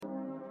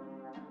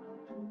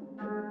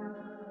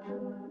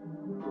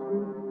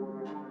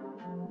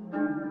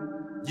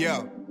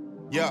Yeah,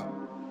 yeah.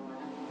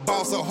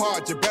 Ball so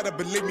hard, you better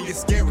believe me, it's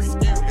scary.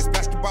 It's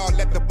basketball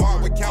at the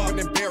bar with Calvin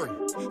and Barry.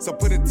 So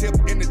put a tip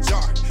in the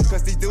jar,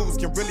 cause these dudes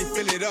can really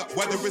fill it up.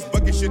 Whether it's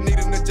buckets you need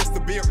or just a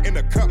beer in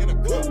a cup.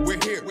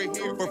 We're here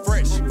for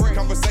fresh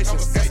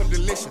conversations and some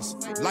delicious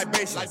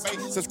libations.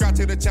 Subscribe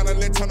to the channel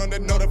and turn on the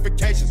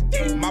notifications.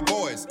 My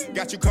boys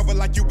got you covered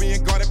like you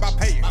being guarded by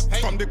paying.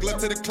 From the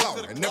glove to the claw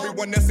and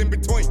everyone else in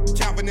between.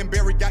 Calvin and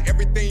Barry got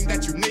everything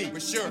that you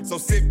need. So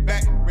sit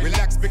back,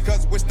 relax,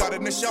 because we're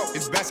starting the show.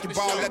 It's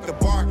basketball at the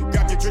bar,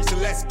 grab your drinks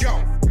and let's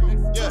go.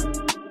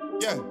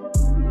 Yeah.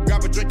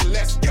 Grab a drink and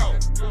let's go.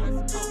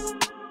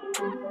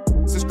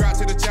 Subscribe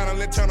to the channel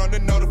and turn on the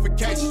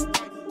notification.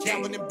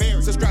 Calvin and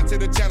Barry. Subscribe to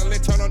the channel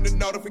and turn on the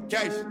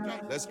notification.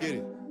 Let's get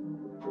it.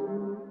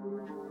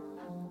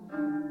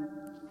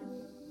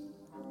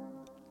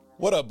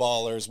 What up,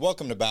 ballers?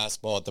 Welcome to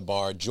Basketball at the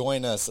Bar.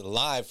 Join us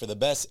live for the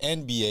best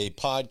NBA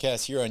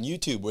podcast here on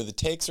YouTube, where the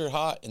takes are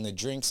hot and the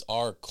drinks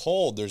are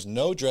cold. There's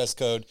no dress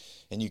code,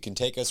 and you can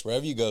take us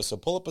wherever you go. So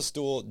pull up a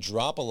stool,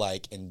 drop a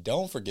like, and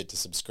don't forget to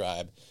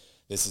subscribe.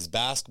 This is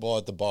Basketball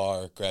at the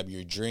Bar. Grab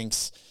your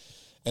drinks,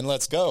 and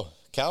let's go.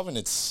 Calvin,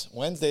 it's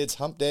Wednesday. It's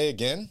hump day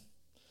again.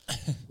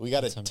 We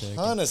got a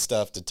ton of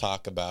stuff to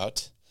talk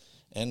about,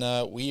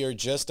 and we are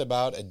just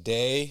about a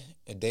day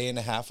and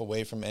a half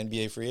away from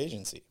NBA free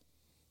agency.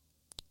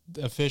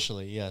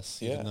 Officially, yes.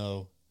 Yeah. Even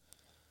though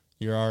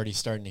you're already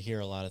starting to hear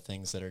a lot of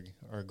things that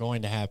are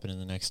going to happen in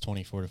the next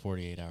 24 to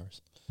 48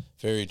 hours.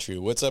 Very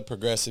true. What's up,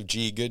 Progressive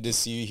G? Good to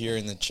see you here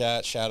in the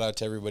chat. Shout out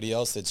to everybody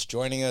else that's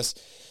joining us.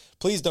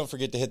 Please don't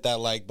forget to hit that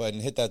like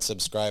button, hit that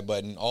subscribe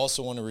button.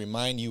 Also want to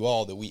remind you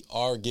all that we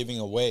are giving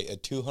away a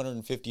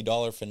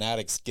 $250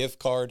 Fanatics gift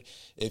card.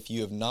 If you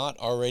have not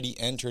already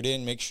entered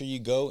in, make sure you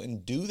go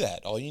and do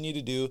that. All you need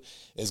to do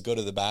is go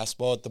to the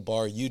Basketball at the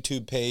Bar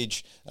YouTube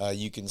page.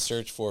 You can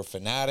search for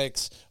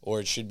Fanatics,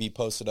 or it should be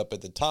posted up at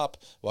the top.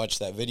 Watch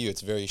that video.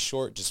 It's very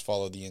short. Just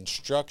follow the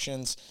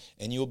instructions,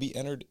 and you'll be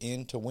entered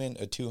in to win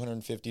a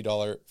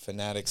 $250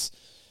 Fanatics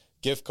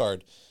gift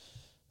card.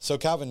 So,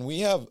 Calvin, we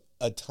have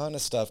a ton of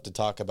stuff to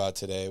talk about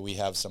today. We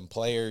have some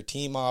player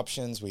team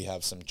options. We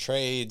have some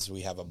trades.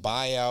 We have a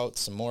buyout,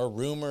 some more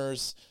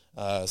rumors,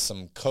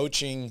 some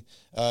coaching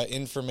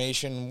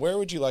information. Where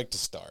would you like to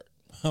start?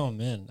 Oh,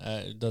 man,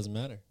 it doesn't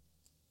matter.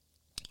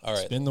 All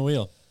right. Spin the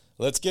wheel.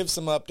 Let's give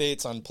some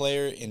updates on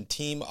player and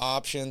team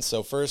options.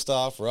 So first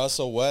off,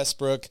 Russell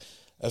Westbrook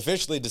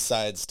officially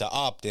decides to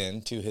opt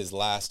in to his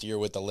last year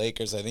with the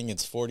Lakers. I think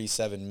it's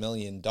 $47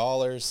 million.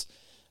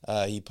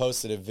 He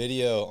posted a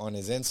video on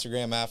his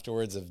Instagram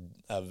afterwards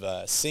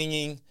of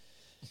singing.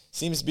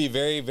 Seems to be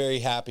very, very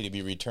happy to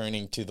be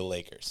returning to the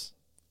Lakers.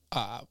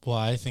 Well,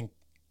 I think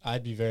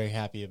I'd be very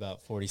happy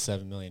about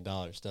 $47 million.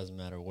 Doesn't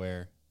matter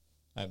where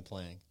I'm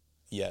playing.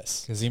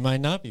 Yes. Because he might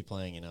not be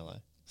playing in LA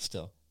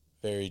still.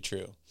 Very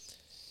true.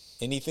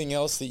 Anything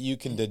else that you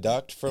can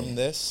deduct from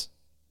this?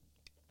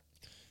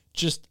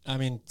 Just, I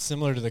mean,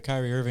 similar to the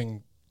Kyrie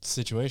Irving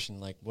situation,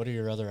 like, what are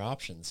your other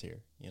options here?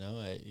 You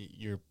know,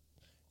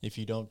 if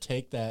you don't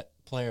take that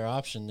player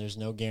option, there's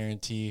no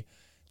guarantee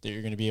that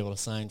you're going to be able to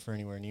sign for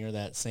anywhere near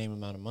that same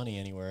amount of money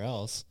anywhere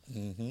else.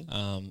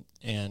 Mm-hmm.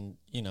 And,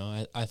 you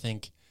know, I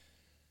think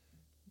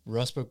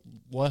Westbrook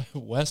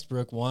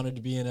wanted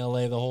to be in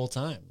L.A. the whole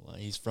time.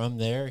 He's from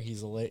there.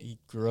 He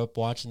grew up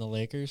watching the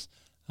Lakers.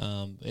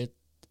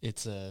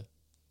 It's a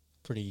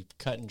pretty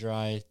cut and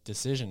dry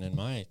decision in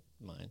my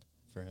mind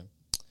for him.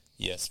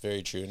 Yes,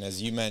 very true. And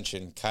as you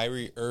mentioned,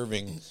 Kyrie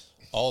Irving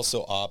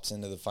also opts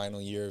into the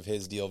final year of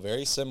his deal,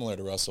 very similar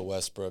to Russell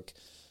Westbrook.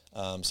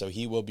 So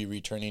he will be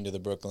returning to the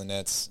Brooklyn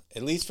Nets,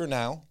 at least for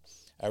now.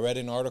 I read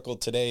an article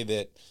today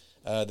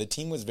that the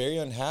team was very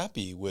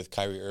unhappy with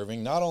Kyrie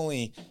Irving, not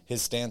only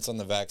his stance on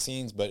the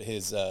vaccines, but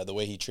his the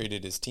way he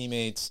treated his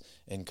teammates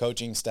and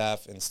coaching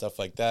staff and stuff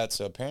like that.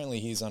 So apparently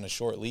he's on a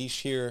short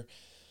leash here,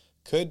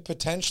 could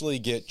potentially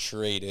get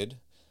traded.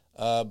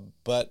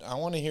 But I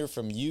want to hear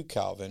from you,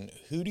 Calvin.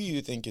 Who do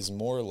you think is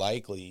more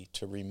likely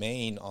to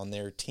remain on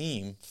their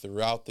team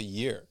throughout the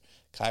year,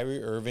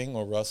 Kyrie Irving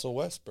or Russell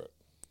Westbrook?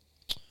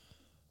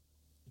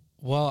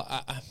 Well,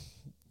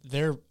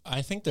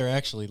 I think they're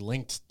actually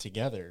linked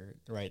together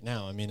right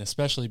now. I mean,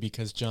 especially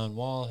because John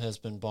Wall has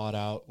been bought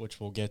out, which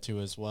we'll get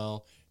to as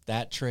well.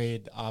 That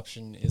trade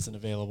option isn't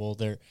available.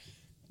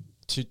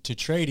 To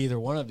trade either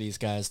one of these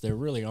guys, there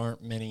really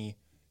aren't many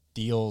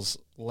deals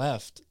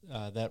left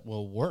that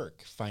will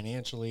work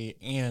financially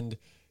and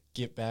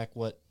get back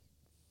what,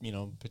 you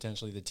know,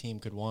 potentially the team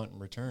could want in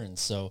return.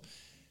 So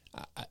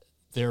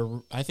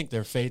I think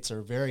their fates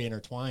are very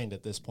intertwined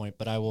at this point,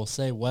 but I will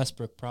say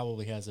Westbrook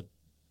probably has a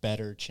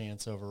better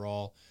chance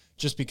overall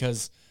just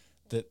because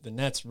the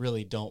Nets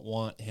really don't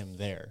want him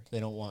there. They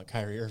don't want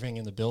Kyrie Irving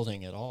in the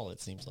building at all, it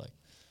seems like.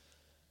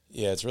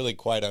 Yeah, it's really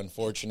quite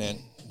unfortunate.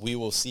 We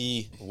will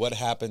see what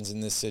happens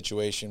in this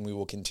situation. We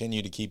will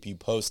continue to keep you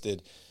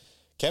posted.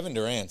 Kevin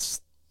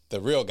Durant's the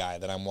real guy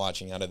that I'm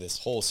watching out of this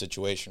whole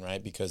situation,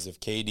 right? Because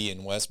if KD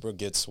and Westbrook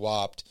get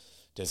swapped,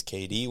 does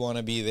KD want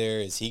to be there?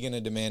 Is he going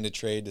to demand a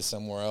trade to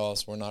somewhere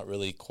else? We're not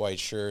really quite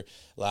sure.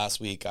 Last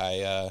week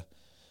I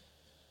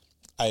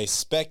I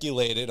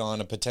speculated on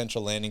a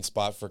potential landing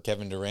spot for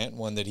Kevin Durant,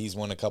 one that he's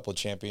won a couple of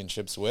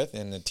championships with,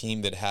 and a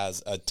team that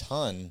has a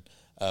ton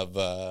of,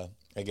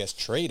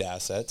 trade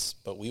assets.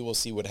 But we will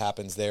see what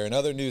happens there. In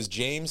other news,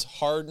 James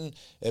Harden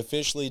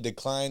officially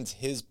declines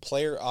his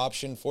player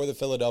option for the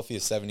Philadelphia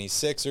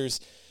 76ers.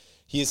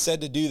 He is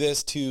said to do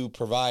this to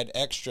provide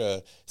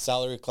extra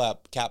salary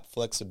cap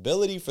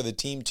flexibility for the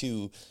team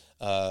to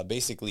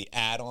basically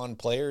add on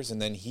players, and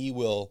then he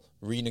will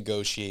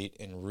renegotiate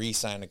and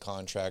re-sign a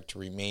contract to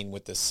remain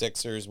with the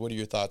Sixers. What are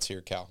your thoughts here,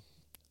 Cal?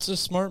 It's a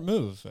smart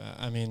move.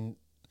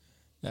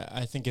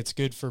 I think it's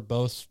good for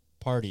both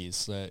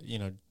parties.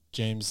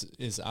 James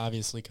is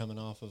obviously coming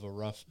off of a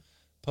rough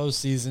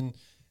postseason.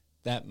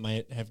 That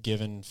might have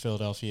given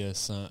Philadelphia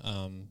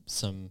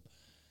some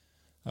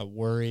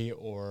worry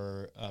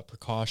or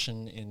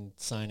precaution in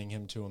signing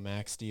him to a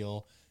max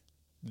deal.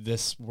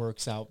 This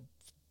works out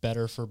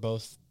better for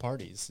both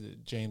parties.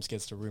 James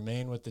gets to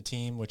remain with the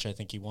team, which I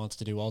think he wants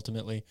to do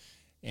ultimately,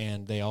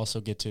 and they also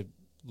get to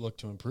look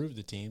to improve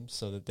the team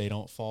so that they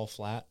don't fall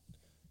flat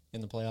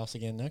in the playoffs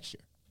again next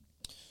year.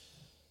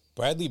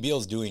 Bradley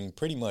Beal's doing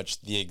pretty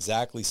much the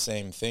exactly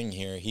same thing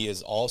here. He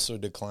has also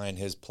declined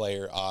his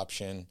player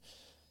option.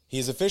 He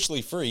is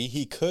officially free.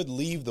 He could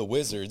leave the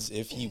Wizards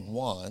if he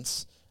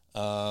wants.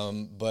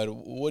 But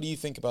what do you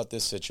think about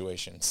this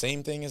situation?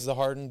 Same thing as the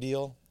Harden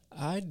deal?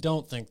 I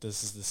don't think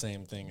this is the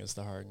same thing as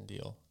the Harden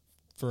deal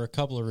for a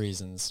couple of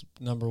reasons.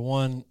 Number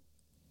one,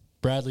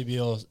 Bradley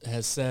Beal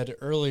has said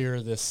earlier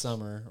this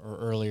summer or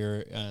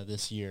earlier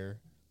this year,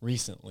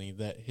 recently,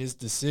 that his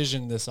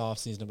decision this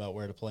offseason about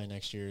where to play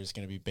next year is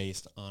going to be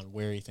based on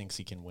where he thinks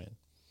he can win.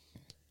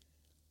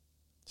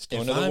 It's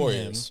going to the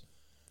Warriors. Him,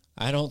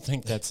 I don't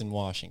think that's in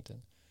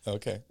Washington.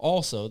 Okay.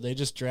 Also, they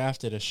just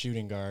drafted a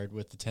shooting guard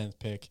with the 10th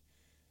pick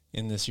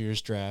in this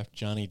year's draft,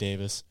 Johnny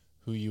Davis,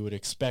 who you would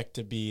expect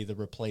to be the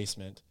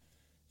replacement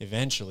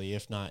eventually,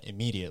 if not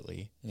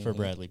immediately, for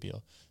Bradley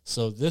Beal.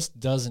 So this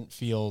doesn't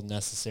feel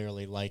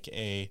necessarily like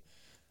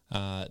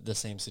the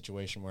same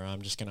situation where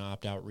I'm just going to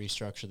opt out,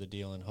 restructure the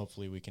deal, and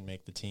hopefully we can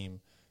make the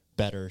team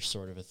better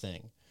sort of a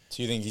thing.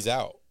 So you think he's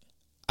out?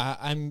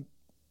 I'm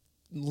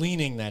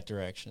leaning that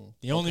direction.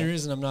 The only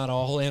reason I'm not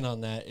all in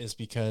on that is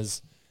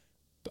because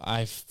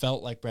I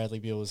felt like Bradley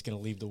Beal was going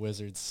to leave the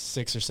Wizards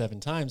 6 or 7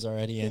 times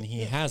already, and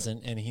he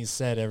hasn't, and he's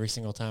said every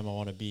single time, I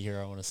want to be here,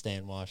 I want to stay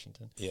in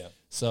Washington. Yeah.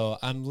 So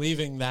I'm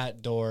leaving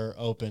that door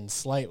open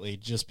slightly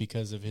just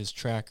because of his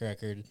track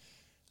record,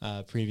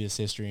 previous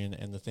history,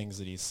 and the things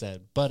that he's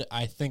said. But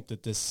I think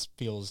that this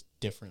feels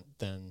different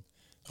than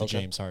the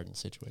James Harden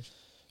situation.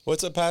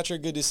 What's up,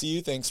 Patrick? Good to see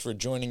you. Thanks for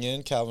joining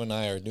in. Calvin and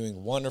I are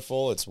doing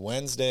wonderful. It's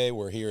Wednesday.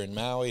 We're here in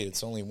Maui.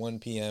 It's only 1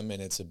 p.m.,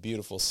 and it's a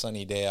beautiful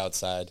sunny day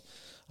outside.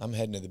 I'm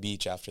heading to the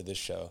beach after this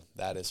show.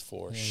 That is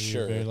for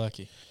sure. You're very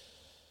lucky.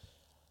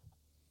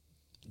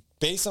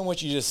 Based on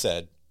what you just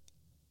said,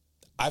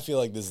 I feel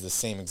like this is the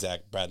same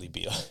exact Bradley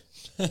Beal.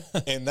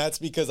 And that's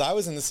because I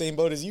was in the same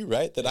boat as you,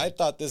 right? That I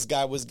thought this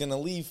guy was going to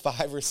leave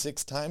 5 or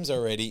 6 times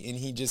already, and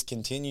he just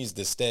continues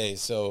to stay.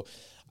 So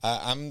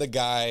I'm the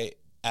guy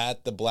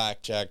at the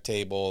blackjack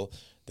table.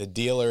 The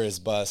dealer is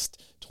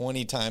bust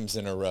 20 times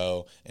in a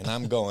row, and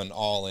I'm going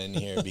all in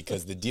here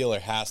because the dealer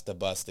has to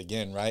bust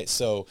again, right?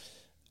 So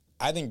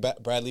I think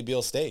Bradley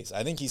Beal stays.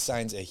 I think he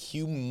signs a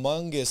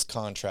humongous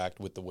contract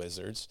with the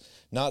Wizards.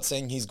 Not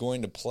saying he's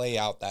going to play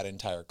out that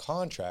entire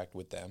contract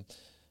with them,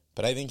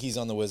 but I think he's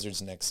on the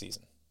Wizards next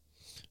season.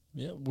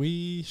 Yeah,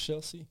 we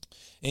shall see.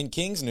 In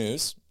Kings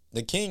news,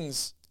 the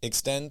Kings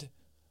extend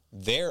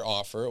their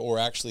offer, or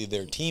actually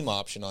their team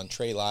option, on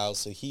Trey Lyles,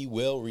 so he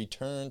will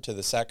return to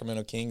the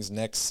Sacramento Kings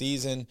next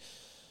season.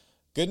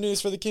 Good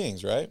news for the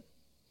Kings, right?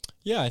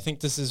 Yeah, I think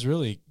this is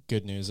really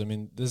good news. I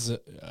mean, this is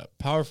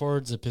power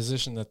forward's a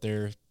position that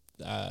they're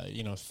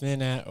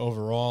thin at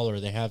overall, or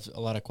they have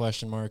a lot of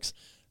question marks.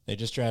 They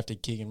just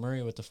drafted Keegan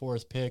Murray with the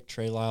 4th pick.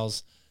 Trey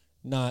Lyles,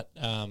 not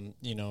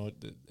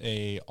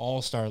a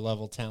all-star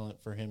level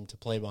talent for him to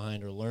play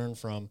behind or learn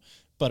from,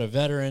 but a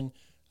veteran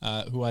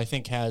who I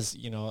think has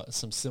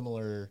some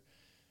similar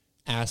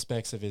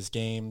aspects of his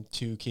game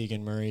to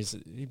Keegan Murray's.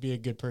 He'd be a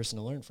good person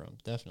to learn from,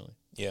 definitely.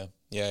 Yeah,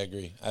 I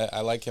agree.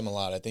 I like him a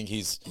lot. I think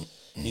he's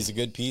a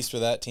good piece for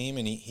that team,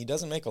 and he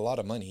doesn't make a lot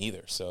of money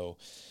either. So,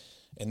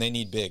 and they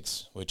need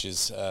bigs, which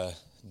is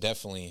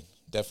definitely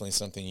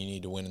something you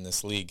need to win in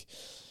this league.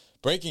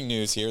 Breaking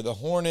news here: the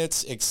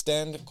Hornets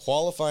extend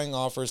qualifying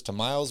offers to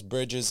Miles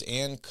Bridges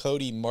and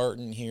Cody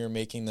Martin here,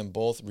 making them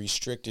both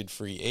restricted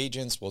free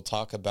agents. We'll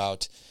talk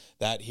about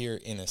that here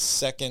in a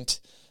second.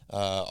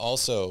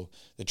 Also,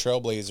 the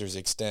Trailblazers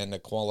extend a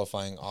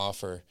qualifying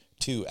offer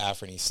to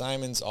Anthony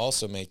Simons,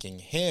 also making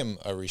him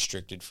a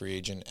restricted free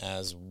agent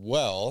as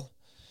well.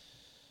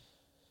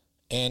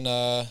 And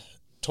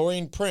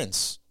Taurean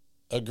Prince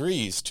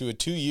agrees to a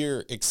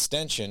 2-year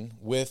extension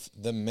with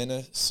the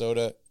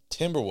Minnesota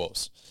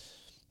Timberwolves.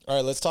 All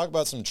right, let's talk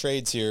about some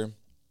trades here.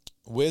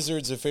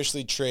 Wizards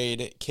officially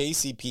trade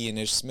KCP and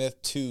Ish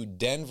Smith to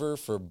Denver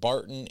for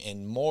Barton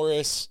and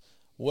Morris.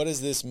 What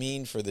does this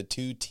mean for the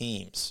two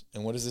teams?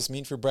 And what does this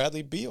mean for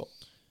Bradley Beal?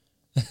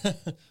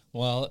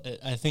 Well,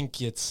 I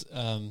think it's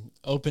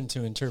open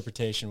to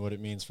interpretation what it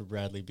means for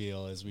Bradley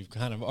Beal, as we've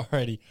kind of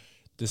already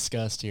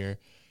discussed here.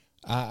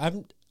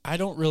 I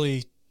don't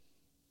really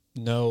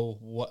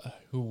know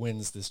who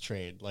wins this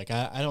trade. Like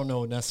I don't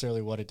know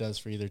necessarily what it does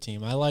for either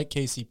team. I like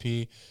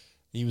KCP.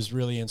 He was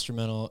really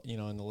instrumental,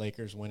 in the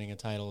Lakers winning a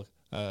title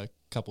a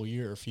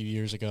few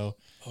years ago.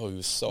 Oh, he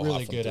was so really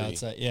hot from good three.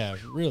 outside. Yeah,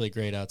 really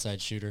great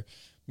outside shooter.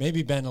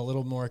 Maybe been a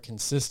little more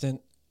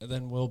consistent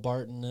than Will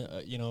Barton,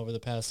 over the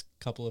past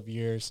couple of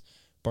years.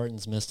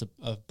 Barton's missed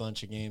a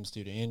bunch of games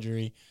due to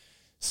injury.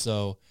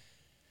 So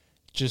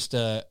just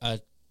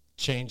a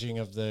changing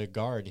of the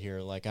guard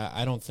here. Like,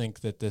 I don't think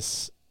that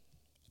this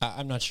 –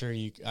 I'm not sure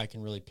I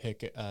can really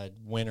pick a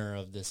winner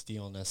of this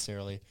deal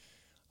necessarily,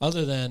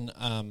 other than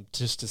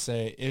just to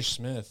say Ish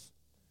Smith,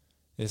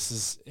 this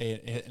is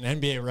an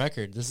NBA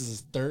record. This is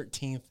his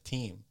 13th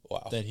team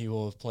that he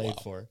will have played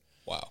for.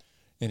 Wow.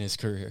 In his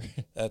career.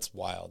 That's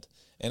wild.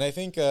 And I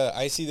think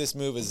I see this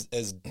move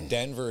as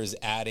Denver is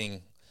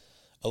adding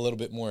a little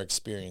bit more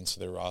experience to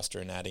their roster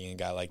and adding a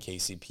guy like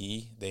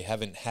KCP. They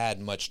haven't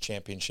had much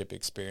championship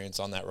experience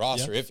on that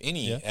roster, if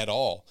any at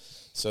all.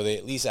 So they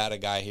at least add a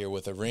guy here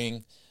with a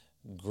ring.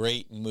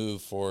 Great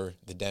move for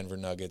the Denver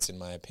Nuggets, in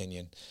my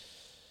opinion.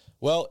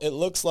 Well, it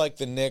looks like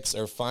the Knicks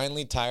are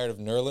finally tired of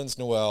Nerlens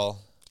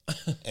Noel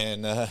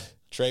and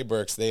Trey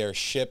Burks. They are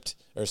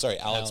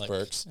Alex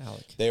Burks.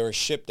 They were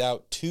shipped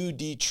out to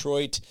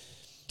Detroit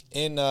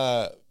in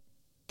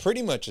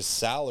pretty much a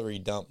salary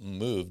dump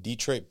move.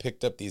 Detroit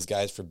picked up these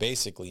guys for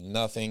basically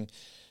nothing.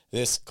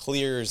 This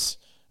clears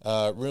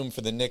room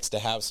for the Knicks to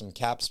have some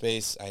cap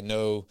space. I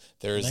know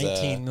there's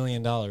 $19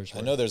 million.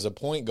 I know there's a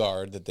point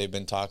guard that they've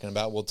been talking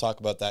about. We'll talk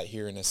about that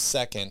here in a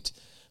second.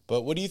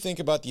 But what do you think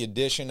about the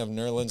addition of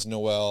Nerlens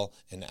Noel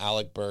and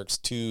Alec Burks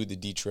to the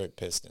Detroit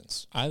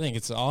Pistons? I think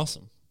it's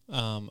awesome.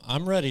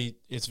 I'm ready.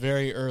 It's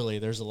very early.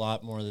 There's a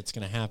lot more that's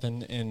going to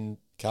happen in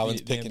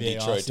Calvin's the picking NBA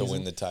Detroit offseason. to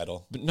win the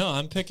title. But no,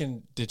 I'm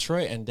picking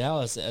Detroit and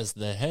Dallas as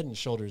the head and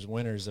shoulders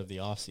winners of the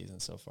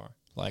offseason so far.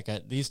 Like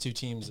these two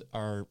teams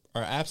are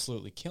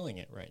absolutely killing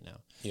it right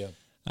now.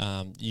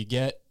 Yeah. You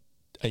get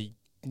a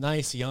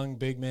nice young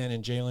big man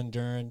in Jalen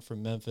Duren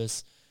from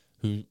Memphis,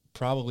 who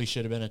probably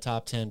should have been a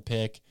top 10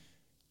 pick,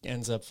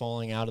 ends up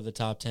falling out of the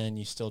top 10.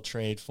 You still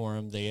trade for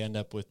him. They end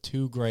up with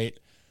two great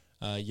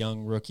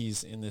young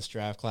rookies in this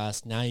draft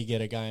class. Now you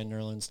get a guy in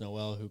Nerlens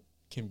Noel who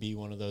can be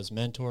one of those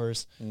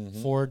mentors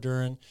for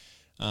Duren.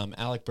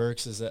 Alec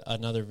Burks is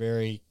another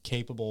very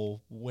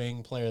capable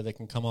wing player that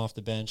can come off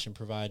the bench and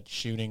provide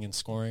shooting and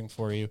scoring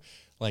for you.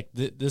 Like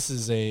this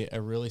is a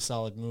really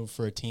solid move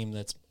for a team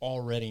that's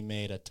already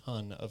made a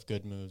ton of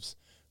good moves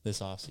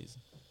this offseason.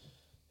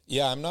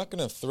 Yeah, I'm not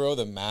going to throw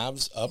the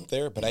Mavs up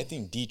there, but I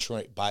think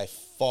Detroit by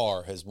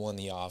far has won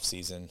the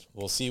offseason.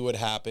 We'll see what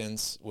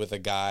happens with a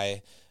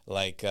guy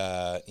like,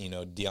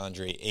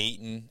 DeAndre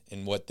Ayton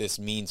and what this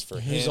means for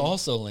him. Who's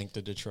also linked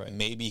to Detroit.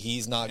 Maybe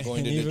he's not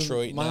going to even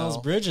Detroit Miles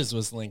now. Bridges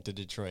was linked to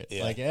Detroit.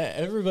 Yeah. Like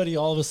everybody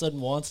all of a sudden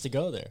wants to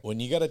go there.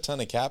 When you got a ton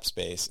of cap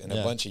space and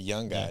a bunch of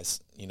young guys,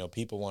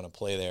 people want to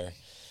play there.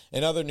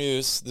 In other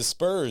news, the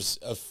Spurs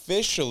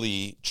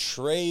officially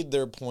trade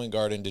their point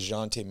guard in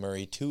DeJounte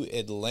Murray to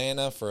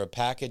Atlanta for a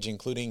package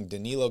including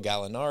Danilo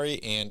Gallinari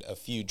and a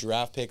few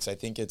draft picks. I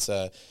think it's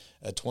a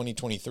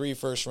 2023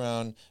 first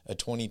round, a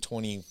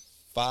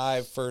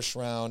 2025 first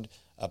round,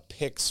 a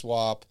pick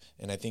swap,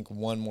 and I think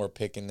one more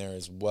pick in there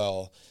as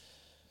well.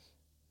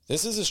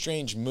 This is a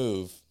strange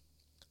move.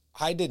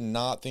 I did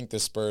not think the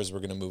Spurs were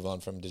going to move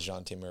on from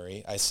DeJounte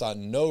Murray. I saw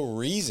no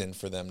reason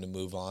for them to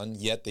move on,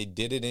 yet they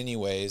did it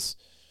anyways.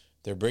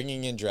 They're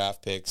bringing in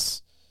draft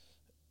picks.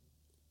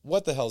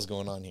 What the hell's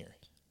going on here?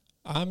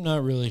 I'm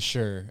not really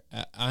sure.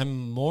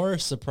 I'm more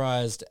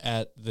surprised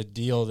at the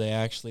deal they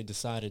actually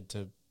decided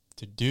to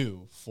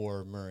do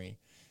for Murray,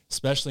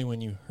 especially when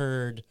you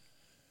heard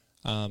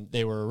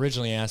they were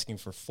originally asking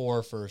for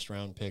 4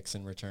 first-round picks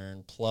in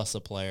return plus a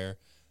player.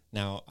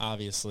 Now,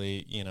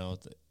 obviously,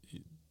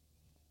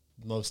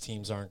 most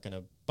teams aren't going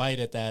to bite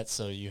at that,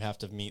 so you have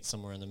to meet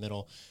somewhere in the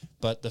middle.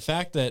 But the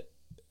fact that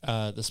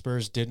the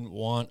Spurs didn't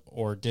want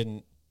or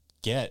didn't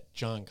get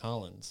John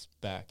Collins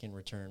back in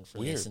return for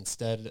this.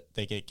 Instead,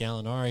 they get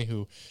Gallinari,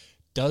 who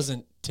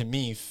doesn't, to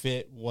me,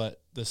 fit what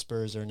the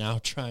Spurs are now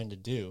trying to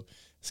do.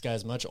 This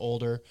guy's much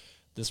older.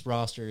 This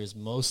roster is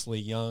mostly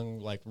young,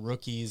 like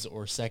rookies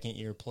or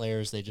second-year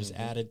players. They just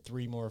added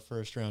 3 more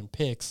first-round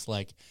picks.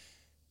 Like,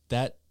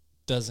 that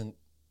doesn't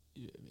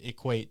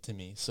equate to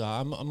me. So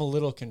I'm a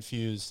little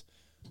confused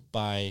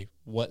by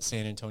what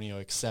San Antonio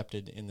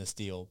accepted in this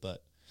deal,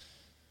 but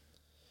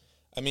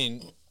I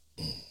mean,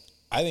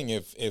 I think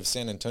if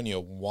San Antonio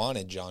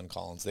wanted John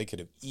Collins, they could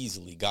have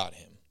easily got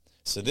him.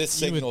 So this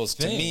signals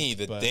to me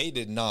that they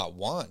did not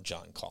want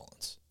John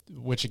Collins.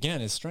 Which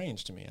again is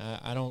strange to me.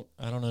 I don't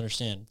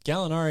understand.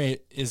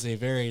 Gallinari is a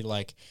very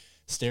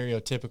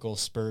stereotypical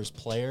Spurs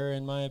player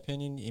in my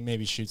opinion. He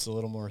maybe shoots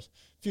a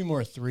few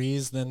more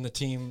threes than the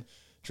team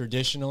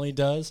traditionally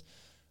does,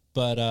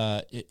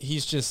 but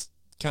he's just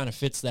kind of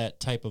fits that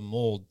type of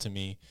mold to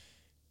me.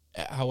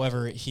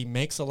 However, he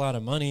makes a lot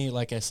of money.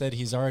 Like I said,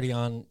 he's already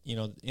on,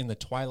 in the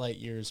twilight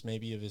years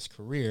maybe of his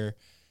career.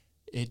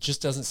 It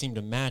just doesn't seem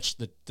to match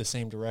the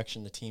same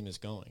direction the team is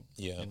going,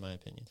 in my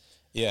opinion.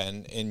 Yeah,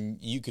 and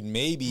you could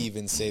maybe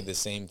even say the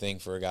same thing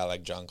for a guy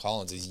like John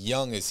Collins. As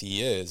young as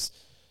he is,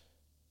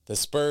 the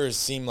Spurs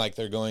seem like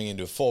they're going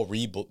into full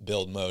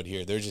rebuild mode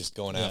here. They're just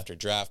going after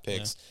draft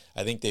picks.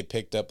 Yeah. I think they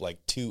picked up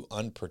like 2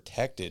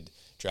 unprotected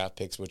draft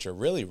picks, which are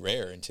really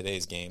rare in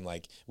today's game.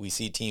 Like we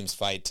see teams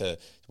fight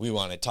we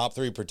want a top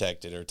 3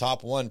 protected or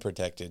top 1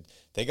 protected.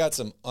 They got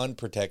some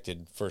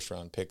unprotected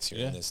first-round picks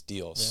here in this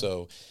deal. Yeah.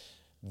 So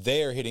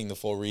they are hitting the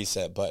full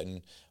reset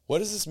button. What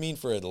does this mean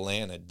for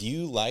Atlanta? Do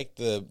you like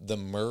the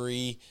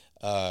Murray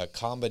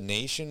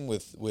combination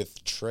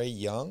with Trae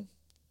Young?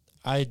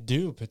 I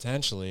do,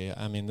 potentially.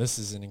 I mean, this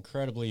is an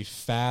incredibly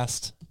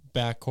fast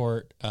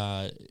backcourt.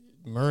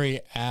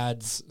 Murray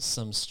adds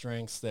some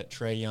strengths that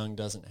Trae Young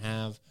doesn't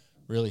have.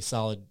 Really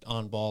solid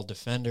on-ball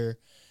defender.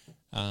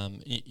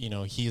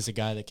 He's a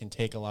guy that can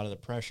take a lot of the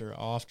pressure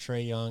off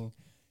Trae Young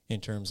in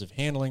terms of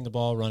handling the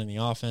ball, running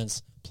the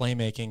offense,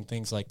 playmaking,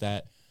 things like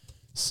that.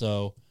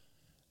 So,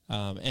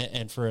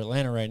 and for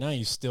Atlanta right now,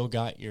 you still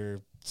got your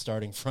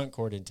starting front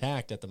court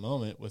intact at the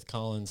moment with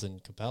Collins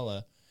and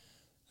Capella,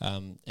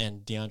 and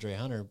DeAndre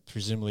Hunter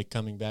presumably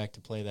coming back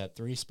to play that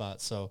 3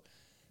 spot. So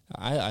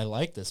I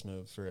like this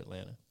move for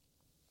Atlanta.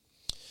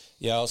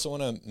 Yeah, I also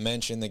want to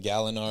mention the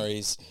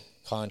Gallinari's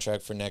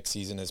contract for next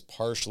season is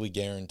partially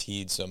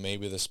guaranteed, so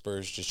maybe the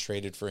Spurs just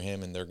traded for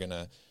him and they're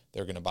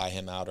gonna buy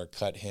him out or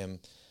cut him.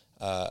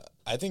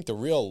 I think the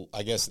real,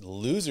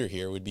 loser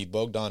here would be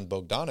Bogdan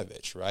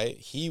Bogdanović, right?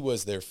 He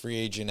was their free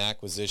agent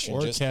acquisition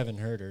or just Kevin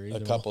Huerter,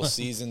 a couple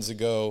seasons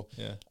ago.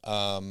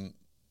 Yeah.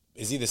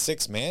 Is he the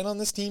 6th man on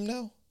this team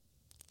now?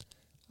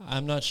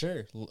 I'm not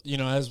sure.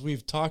 As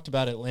we've talked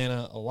about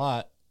Atlanta a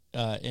lot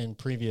on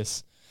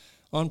previous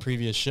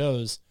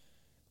shows,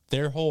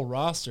 their whole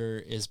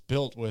roster is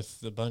built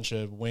with a bunch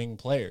of wing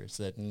players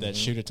that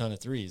shoot a ton of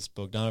threes.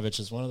 Bogdanović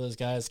is one of those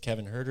guys.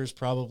 Kevin Huerter's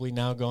probably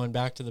now going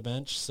back to the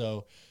bench.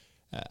 So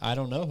I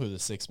don't know who the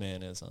 6th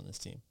man is on this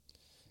team.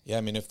 Yeah,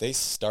 I mean, if they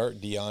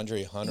start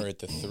DeAndre Hunter at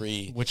the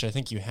 3, which I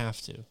think you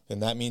have to,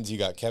 then that means you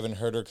got Kevin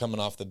Huerter coming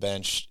off the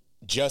bench,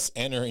 just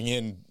entering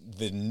in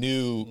the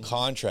new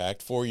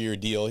contract, 4-year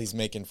deal. He's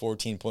making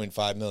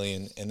 $14.5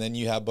 million, and then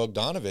you have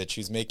Bogdanović,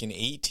 who's making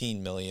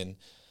 $18 million.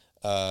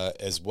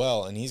 As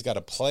well, and he's got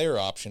a player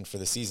option for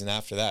the season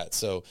after that.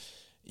 So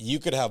you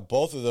could have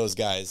both of those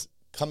guys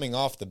coming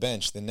off the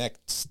bench the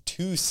next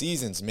 2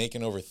 seasons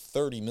making over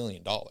 $30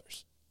 million.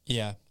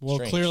 Yeah, well,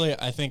 clearly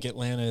I think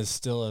Atlanta is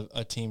still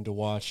a team to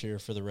watch here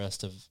for the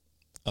rest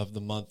of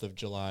the month of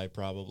July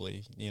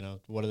probably.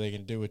 What are they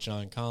going to do with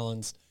John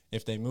Collins?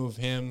 If they move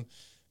him,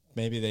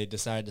 maybe they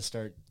decide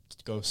to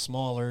go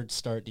smaller,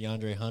 start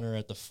DeAndre Hunter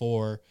at the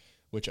 4,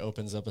 which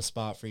opens up a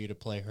spot for you to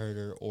play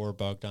Huerter or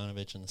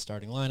Bogdanović in the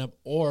starting lineup,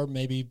 or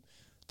maybe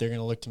they're going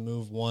to look to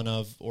move one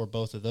of or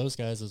both of those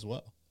guys as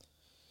well.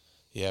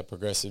 Yeah,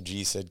 Progressive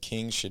G said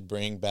Kings should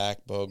bring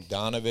back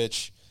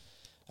Bogdanović.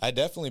 I'd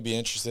definitely be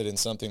interested in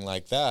something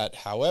like that.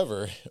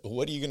 However,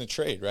 what are you going to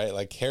trade, right?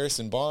 Like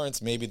Harrison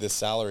Barnes, maybe the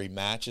salary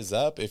matches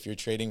up if you're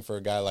trading for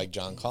a guy like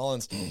John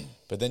Collins,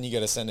 but then you got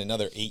to send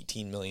another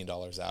 $18 million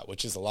out,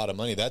 which is a lot of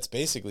money. That's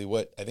basically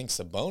what I think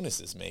Sabonis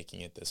is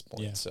making at this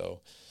point. Yeah. So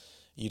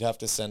you'd have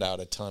to send out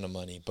a ton of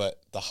money.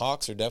 But the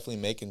Hawks are definitely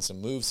making some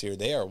moves here.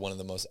 They are one of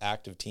the most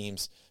active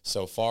teams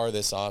so far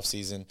this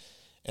offseason.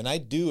 And I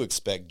do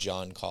expect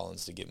John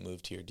Collins to get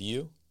moved here. Do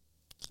you?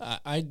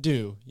 I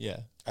do, yeah.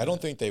 I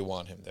don't think they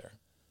want him there.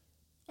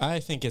 I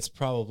think it's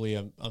probably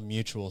a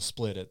mutual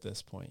split at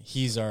this point.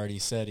 He's already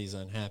said he's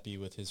unhappy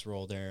with his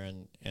role there,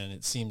 and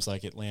it seems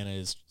like Atlanta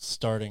is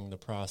starting the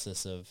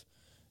process of,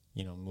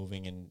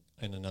 moving in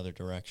another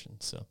direction.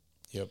 So,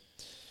 yep.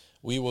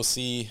 We will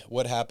see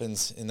what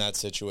happens in that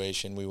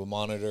situation. We will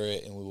monitor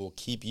it, and we will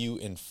keep you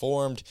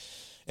informed.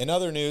 In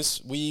other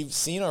news, we've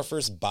seen our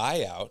first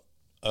buyout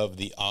of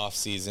the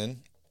offseason,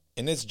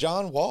 and it's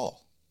John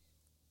Wall.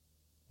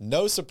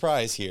 No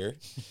surprise here.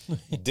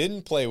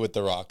 Didn't play with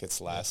the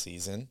Rockets last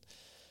season.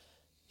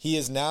 He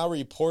is now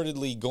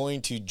reportedly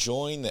going to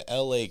join the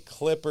LA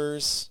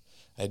Clippers.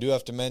 I do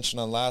have to mention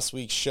on last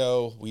week's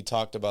show, we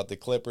talked about the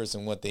Clippers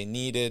and what they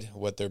needed,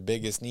 what their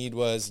biggest need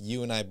was.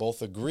 You and I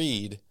both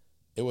agreed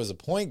it was a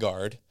point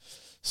guard,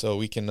 so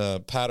we can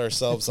pat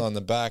ourselves on the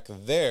back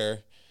there.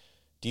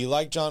 Do you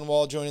like John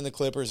Wall joining the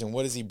Clippers, and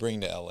what does he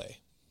bring to LA?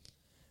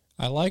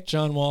 I like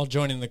John Wall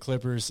joining the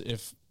Clippers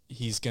if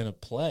he's going to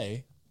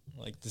play.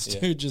 Like, this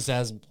dude just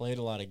hasn't played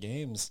a lot of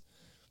games,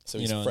 so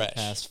he's in fresh. The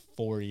past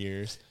 4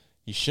 years.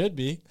 He should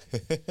be,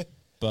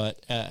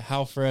 but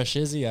how fresh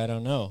is he? I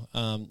don't know.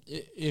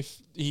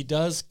 If he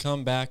does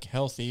come back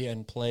healthy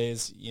and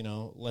plays,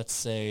 let's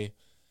say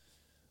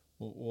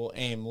we'll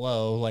aim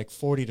low, like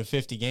 40 to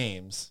 50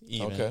 games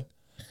even.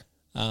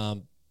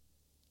 Okay.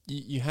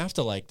 You have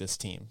to like this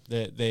team.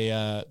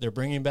 They're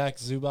bringing back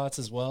Zubats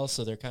as well,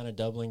 so they're kind of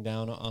doubling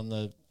down on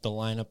the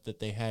lineup that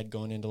they had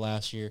going into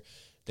last year.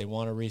 They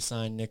want to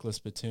re-sign Nicholas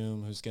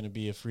Batum, who's going to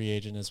be a free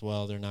agent as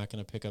well. They're not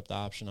going to pick up the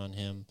option on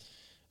him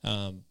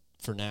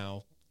for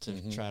now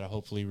to try to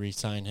hopefully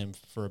re-sign him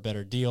for a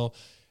better deal.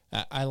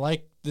 I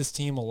like this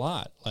team a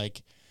lot.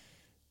 Like,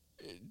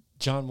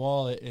 John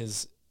Wall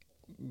is,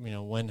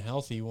 when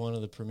healthy, one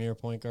of the premier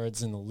point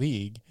guards in the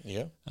league.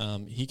 Yeah.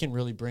 He can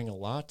really bring a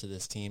lot to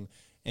this team.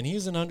 And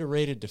he's an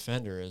underrated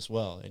defender as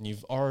well. And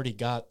you've already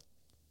got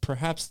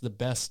perhaps the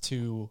best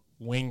 2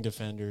 wing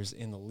defenders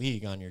in the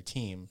league on your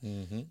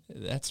team.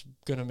 That's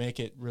going to make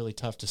it really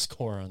tough to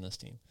score on this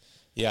team.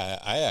 Yeah,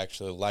 I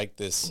actually like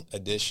this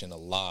addition a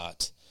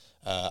lot.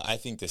 I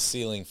think the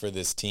ceiling for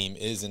this team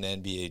is an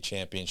NBA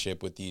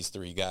championship with these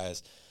 3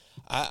 guys.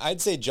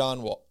 I'd say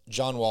John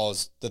Wall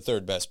is the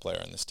 3rd best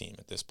player on this team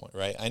at this point,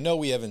 right? I know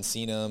we haven't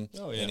seen him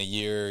in a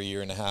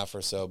year and a half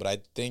or so, but I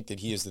think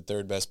that he is the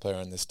 3rd best player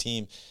on this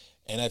team.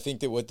 And I think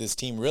that what this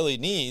team really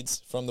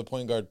needs from the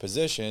point guard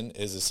position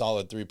is a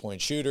solid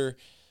 3-point shooter.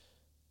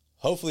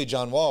 Hopefully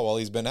John Wall, while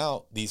he's been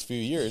out these few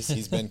years,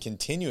 he's been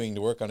continuing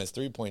to work on his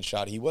 3-point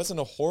shot. He wasn't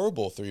a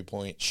horrible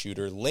 3-point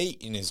shooter late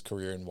in his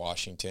career in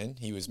Washington.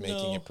 He was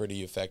making it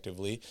pretty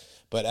effectively.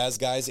 But as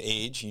guys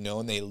age,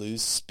 and they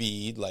lose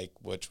speed,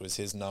 which was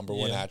his number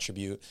one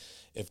attribute,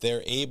 if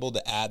they're able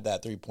to add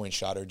that 3-point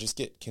shot or just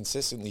get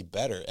consistently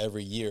better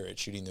every year at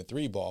shooting the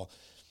 3 ball,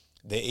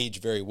 they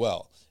age very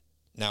well.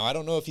 Now, I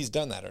don't know if he's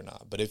done that or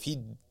not, but if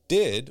he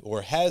did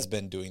or has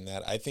been doing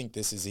that, I think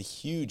this is a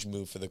huge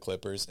move for the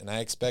Clippers, and I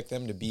expect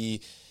them to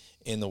be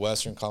in the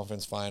Western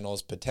Conference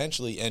Finals,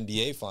 potentially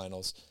NBA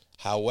Finals.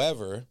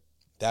 However,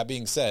 that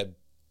being said,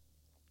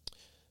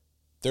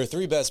 their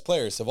 3 best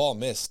players have all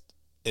missed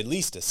at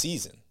least a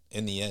season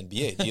in the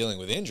NBA dealing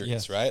with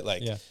injuries, right?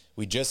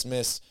 We just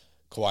missed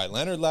Kawhi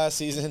Leonard last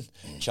season.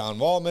 John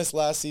Wall missed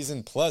last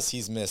season, plus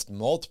he's missed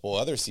multiple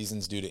other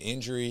seasons due to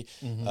injury.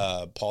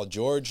 Paul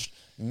George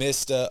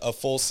missed a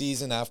full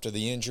season after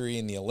the injury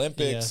in the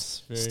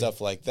Olympics,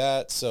 stuff like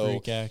that. So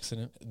freak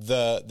accident.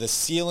 The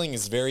ceiling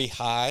is very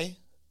high.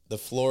 The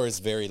floor is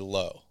very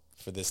low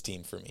for this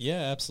team for me.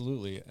 Yeah,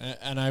 absolutely.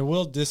 And I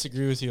will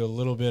disagree with you a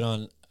little bit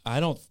on,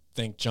 I don't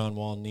think John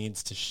Wall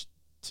needs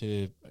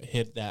to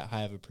hit that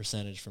high of a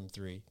percentage from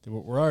 3.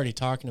 We're already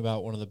talking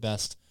about one of the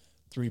best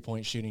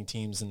 3-point shooting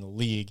teams in the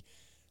league.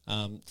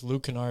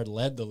 Luke Kennard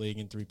led the league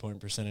in 3-point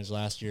percentage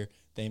last year.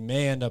 They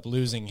may end up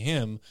losing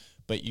him,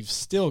 but you've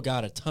still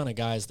got a ton of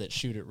guys that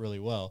shoot it really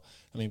well.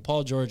 I mean,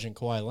 Paul George and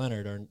Kawhi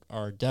Leonard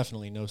are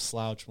definitely no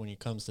slouch when it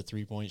comes to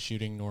 3-point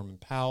shooting. Norman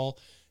Powell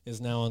is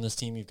now on this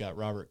team. You've got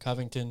Robert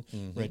Covington.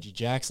 Reggie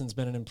Jackson's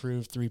been an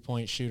improved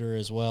 3-point shooter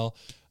as well.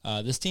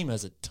 This team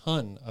has a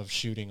ton of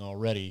shooting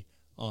already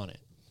on it.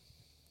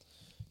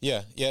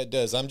 Yeah, it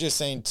does. I'm just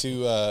saying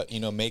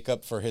to make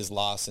up for his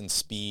loss in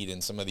speed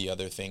and some of the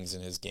other things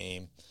in his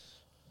game.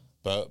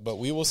 But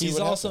we will see. He's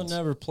what also happens.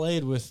 never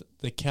played with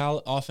the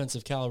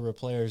offensive caliber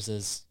players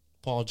as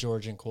Paul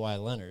George and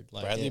Kawhi Leonard.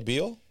 Bradley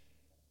Beal?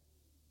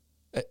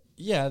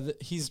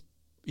 He's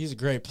a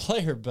great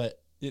player,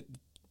 but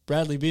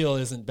Bradley Beal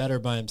isn't better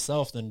by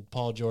himself than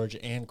Paul George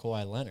and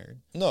Kawhi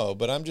Leonard. No,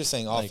 but I'm just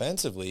saying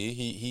offensively,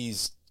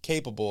 he's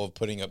capable of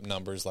putting up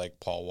numbers like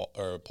Paul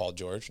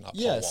George, not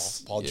Paul Wall.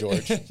 Paul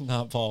George,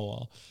 not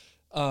Paul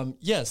Wall.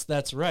 Yes,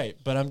 that's right.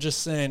 But I'm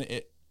just saying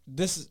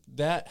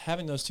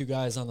having those 2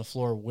 guys on the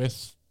floor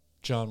with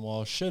John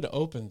Wall should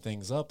open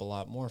things up a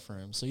lot more for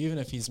him. So even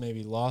if he's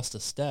maybe lost a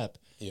step,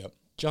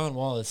 John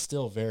Wall is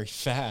still very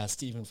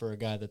fast, even for a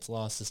guy that's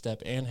lost a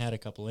step and had a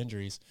couple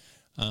injuries.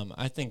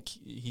 I think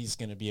he's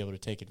going to be able to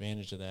take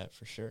advantage of that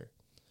for sure.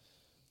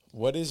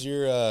 What is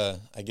your,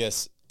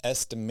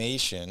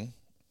 estimation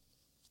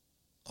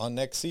on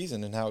next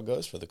season and how it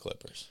goes for the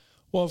Clippers?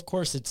 Well, of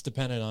course, it's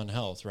dependent on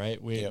health,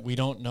 right? We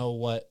don't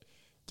know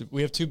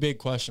we have 2 big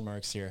question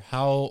marks here.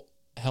 How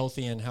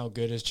healthy and how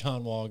good is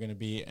John Wall going to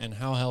be, and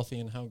how healthy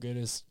and how good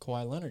is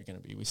Kawhi Leonard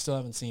going to be? We still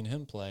haven't seen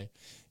him play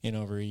in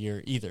over a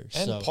year either.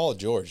 And Paul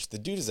George, the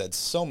dude has had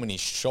so many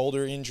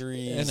shoulder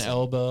injuries. And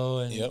elbow.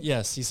 And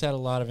yes, he's had a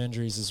lot of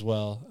injuries as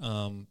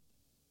well.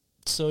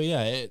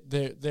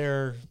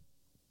 They're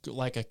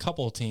like a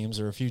couple teams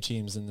or a few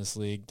teams in this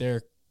league.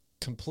 They're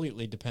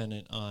completely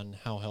dependent on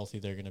how healthy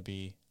they're going to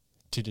be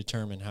to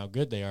determine how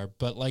good they are.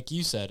 But like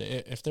you said,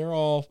 if they're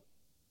all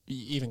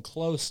even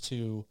close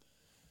to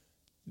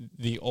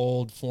the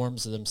old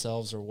forms of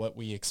themselves or what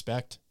we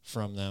expect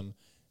from them,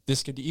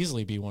 this could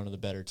easily be one of the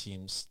better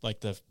teams,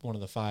 like one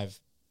of the 5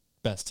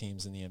 best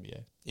teams in the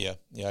NBA. Yeah,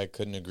 I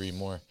couldn't agree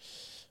more.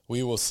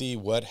 We will see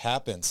what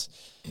happens.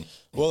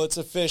 Well, it's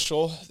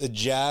official. The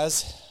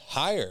Jazz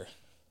hire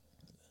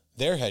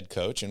their head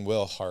coach in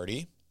Will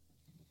Hardy,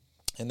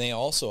 and they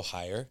also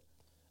hire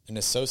an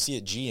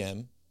associate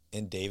GM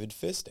in David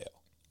Fisdale.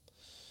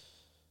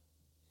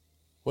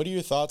 What are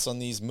your thoughts on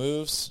these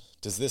moves?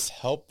 Does this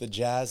help the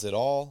Jazz at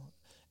all?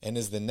 And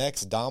is the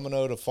next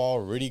domino to fall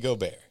Rudy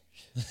Gobert?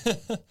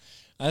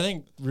 I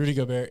think Rudy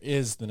Gobert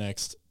is the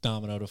next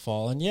domino to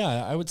fall. And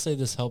yeah, I would say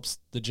this helps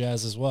the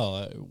Jazz as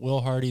well.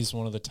 Will Hardy's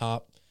one of the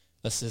top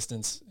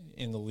assistants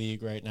in the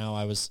league right now.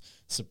 I was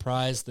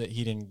surprised that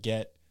he didn't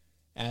get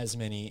as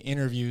many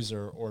interviews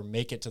or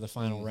make it to the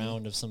final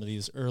round of some of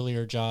these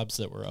earlier jobs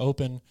that were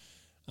open.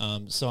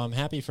 So I'm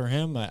happy for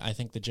him. I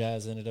think the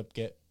Jazz ended up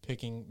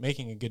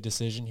making a good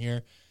decision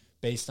here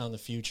based on the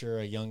future,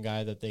 a young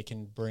guy that they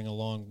can bring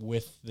along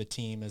with the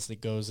team as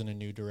it goes in a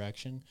new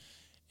direction.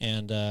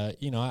 And,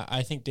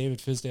 I think David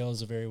Fizdale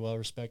is a very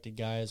well-respected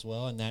guy as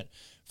well, and that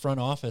front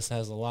office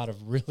has a lot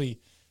of really,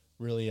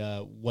 really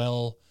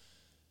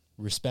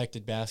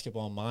well-respected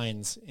basketball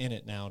minds in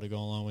it now to go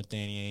along with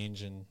Danny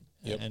Ainge and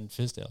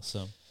Fizdale.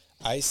 So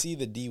I see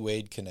the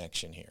D-Wade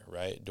connection here,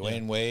 right?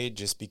 Dwayne Wade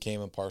just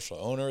became a partial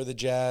owner of the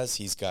Jazz.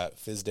 He's got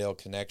Fizdale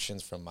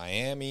connections from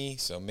Miami,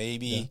 so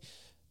maybe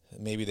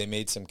they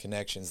made some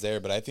connections there.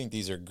 But I think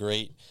these are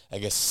great,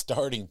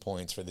 starting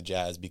points for the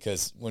Jazz,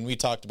 because when we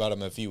talked about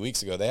them a few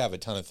weeks ago, they have a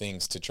ton of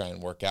things to try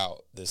and work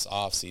out this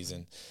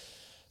offseason.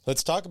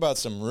 Let's talk about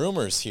some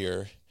rumors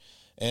here.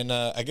 And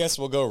I guess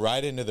we'll go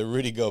right into the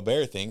Rudy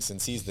Gobert thing,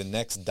 since he's the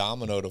next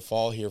domino to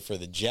fall here for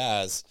the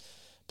Jazz.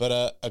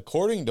 But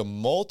according to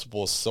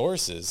multiple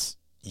sources,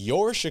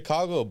 your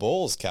Chicago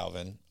Bulls,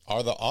 Calvin,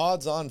 are the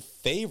odds-on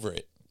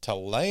favorite to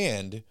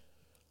land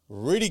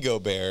Rudy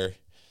Gobert.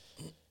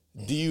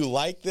 Do you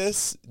like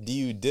this? Do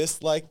you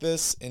dislike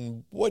this?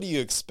 And what do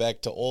you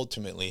expect to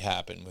ultimately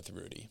happen with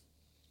Rudy?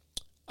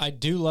 I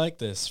do like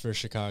this for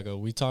Chicago.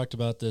 We talked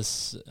about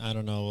this, I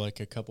don't know, like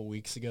a couple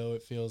weeks ago,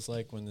 it feels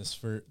like, when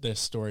this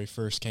story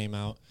first came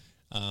out.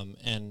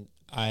 And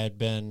I had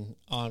been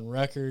on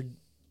record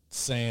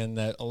saying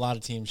that a lot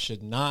of teams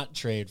should not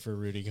trade for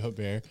Rudy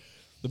Gobert.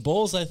 The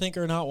Bulls, I think,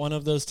 are not one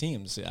of those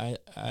teams.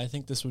 I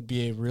think this would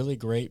be a really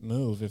great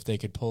move if they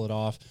could pull it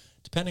off,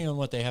 depending on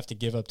what they have to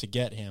give up to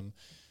get him.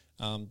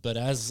 But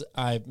as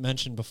I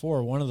mentioned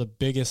before, one of the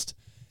biggest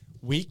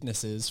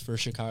weaknesses for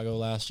Chicago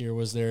last year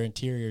was their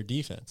interior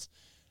defense.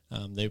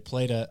 They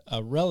played a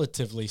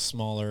relatively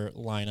smaller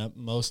lineup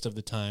most of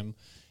the time,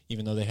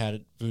 even though they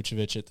had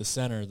Vucevic at the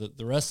center.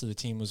 The rest of the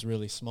team was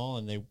really small,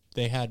 and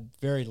they had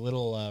very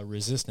little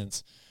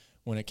resistance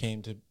when it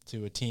came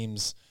to a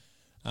team's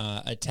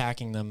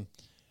attacking them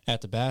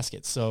at the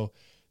basket. So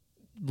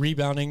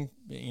rebounding,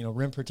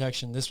 rim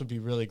protection, this would be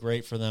really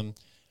great for them.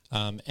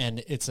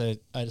 And it's a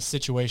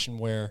situation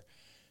where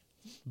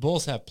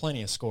Bulls have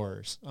plenty of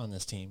scorers on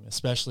this team,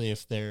 especially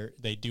if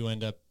they do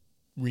end up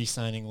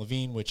re-signing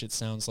Levine, which it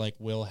sounds like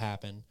will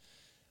happen.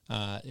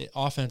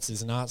 Offense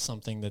is not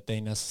something that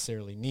they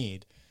necessarily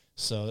need.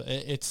 So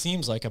it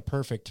seems like a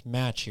perfect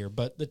match here.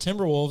 But the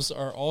Timberwolves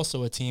are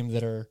also a team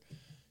that are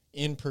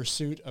in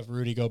pursuit of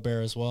Rudy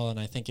Gobert as well, and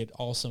I think it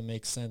also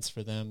makes sense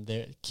for them.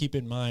 Keep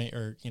in mind,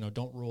 or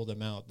don't rule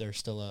them out. They're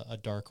still a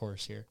dark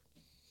horse here.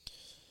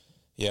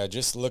 Yeah,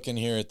 just looking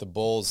here at the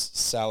Bulls'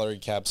 salary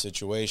cap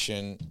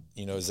situation,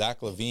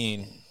 Zach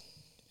LaVine,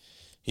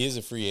 he is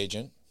a free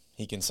agent.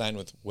 He can sign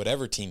with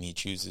whatever team he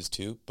chooses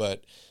to,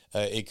 but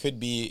it could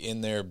be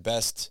in their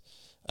best,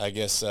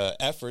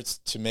 efforts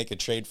to make a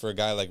trade for a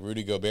guy like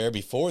Rudy Gobert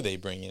before they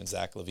bring in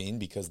Zach LaVine,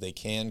 because they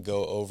can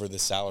go over the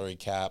salary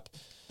cap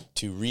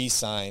to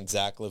re-sign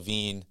Zach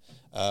LaVine.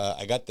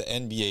 I got the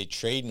NBA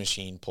trade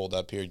machine pulled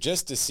up here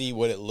just to see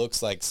what it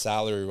looks like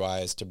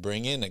salary-wise to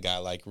bring in a guy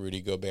like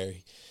Rudy Gobert.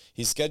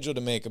 He's scheduled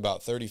to make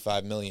about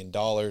 $35 million.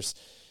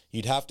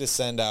 You'd have to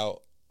send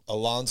out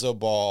Alonzo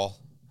Ball,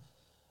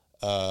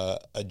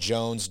 a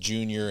Jones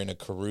Jr., and a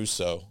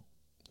Caruso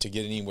to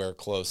get anywhere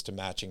close to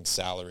matching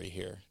salary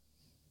here.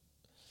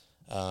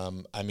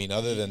 Other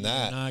than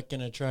that... You're not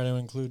going to try to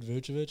include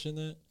Vucevic in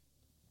that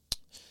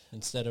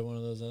instead of one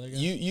of those other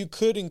guys? You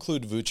could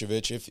include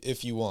Vucevic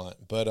if you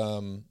want, but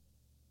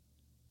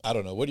I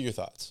don't know. What are your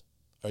thoughts?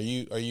 Are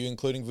you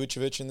including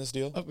Vucevic in this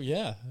deal? Oh,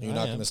 yeah. You're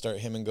not going to start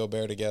him and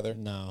Gobert together?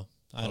 No,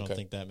 I don't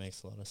think that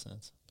makes a lot of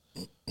sense.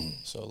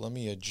 So let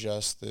me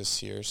adjust this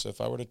here. So if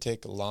I were to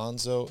take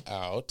Alonzo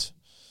out,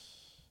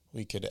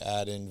 we could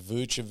add in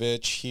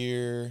Vucevic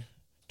here,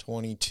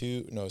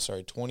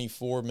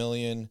 24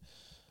 million,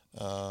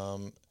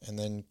 and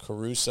then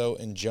Caruso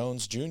and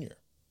Jones Jr.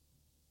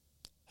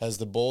 Has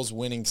the Bulls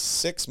winning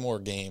 6 more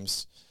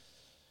games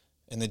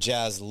and the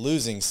Jazz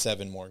losing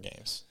 7 more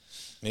games.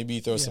 Maybe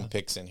you throw some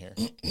picks in here.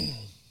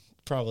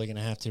 Probably going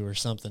to have to or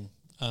something.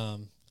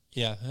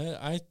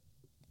 That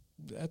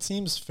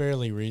seems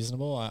fairly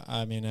reasonable.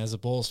 I mean, as a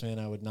Bulls fan,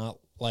 I would not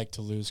like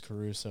to lose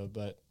Caruso,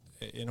 but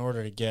in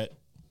order to get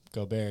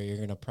Gobert, you're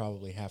going to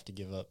probably have to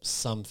give up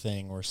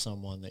something or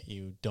someone that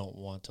you don't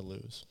want to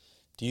lose.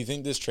 Do you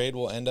think this trade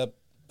will end up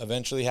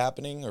eventually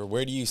happening, or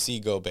where do you see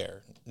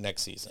Gobert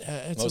next season?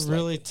 It's a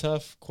really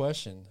tough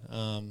question.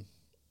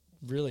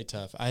 Really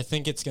tough. I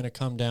think it's going to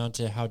come down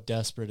to how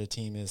desperate a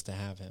team is to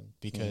have him,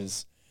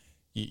 because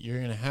you're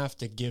going to have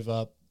to give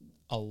up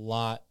a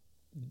lot,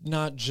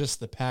 not just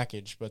the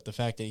package, but the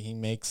fact that he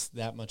makes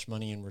that much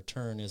money in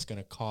return is going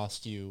to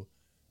cost you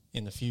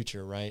in the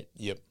future, right?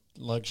 Yep.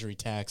 Luxury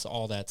tax,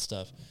 all that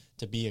stuff,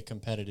 to be a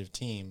competitive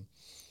team.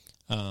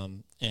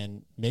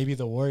 And maybe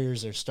the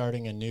Warriors are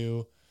starting a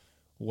new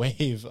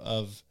wave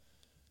of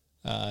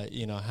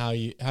how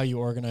you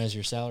organize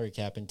your salary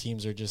cap, and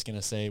teams are just going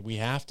to say, we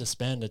have to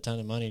spend a ton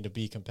of money to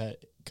be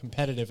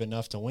competitive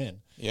enough to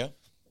win. Yeah,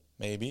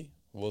 Maybe.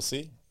 We'll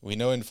see. We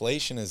know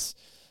inflation is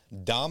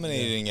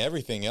dominating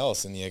everything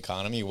else in the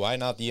economy. Why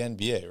not the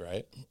NBA,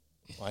 right?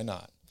 Why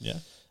not? Yeah.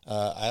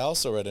 I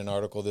also read an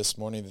article this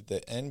morning that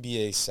the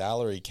NBA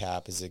salary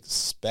cap is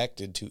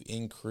expected to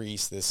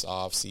increase this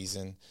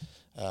offseason.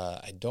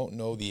 I don't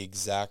know the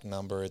exact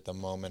number at the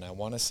moment. I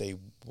want to say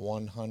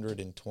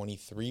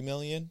 123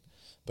 million,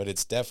 but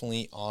it's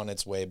definitely on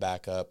its way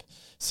back up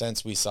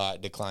since we saw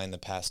it decline the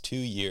past 2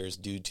 years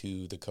due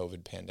to the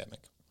COVID pandemic.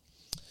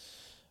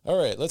 All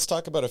right, let's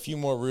talk about a few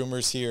more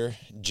rumors here.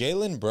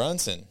 Jalen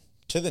Brunson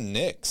to the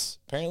Knicks.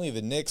 Apparently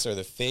the Knicks are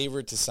the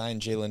favorite to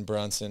sign Jalen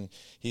Brunson.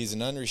 He's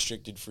an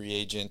unrestricted free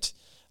agent.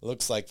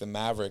 Looks like the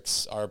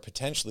Mavericks are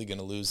potentially going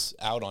to lose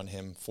out on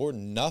him for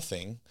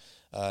nothing.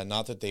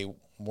 Not that they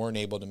weren't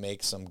able to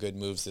make some good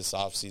moves this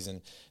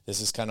offseason.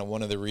 This is kind of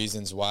one of the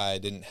reasons why I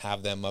didn't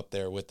have them up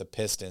there with the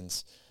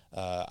Pistons.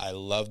 I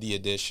love the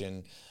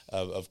addition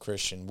of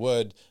Christian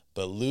Wood,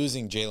 but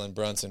losing Jalen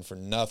Brunson for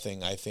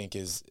nothing, I think,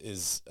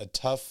 is a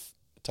tough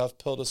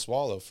pill to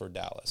swallow for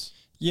Dallas.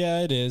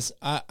 Yeah, it is.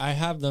 I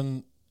have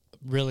them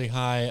really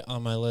high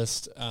on my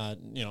list.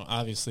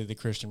 Obviously the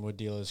Christian Wood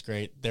deal is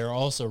great. They're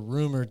also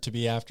rumored to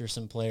be after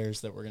some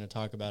players that we're going to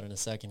talk about in a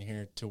second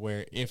here, to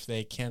where if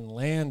they can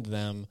land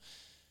them,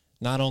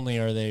 not only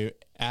are they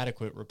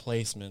adequate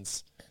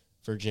replacements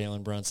for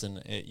Jalen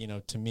Brunson,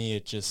 to me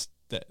it just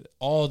that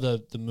all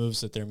the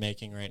moves that they're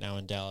making right now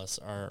in Dallas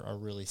are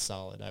really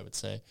solid, I would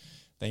say.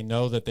 They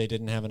know that they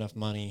didn't have enough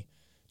money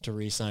to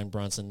re-sign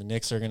Brunson. The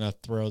Knicks are going to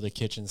throw the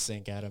kitchen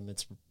sink at him.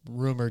 It's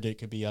rumored it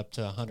could be up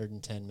to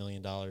 $110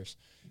 million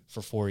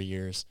for 4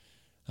 years.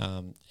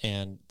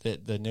 And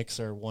the Knicks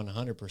are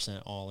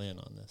 100% all in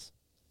on this.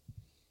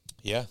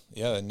 Yeah,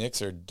 the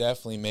Knicks are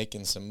definitely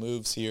making some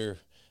moves here.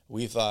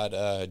 We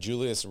thought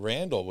Julius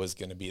Randle was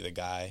going to be the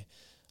guy,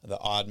 the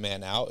odd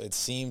man out. It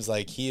seems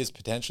like he is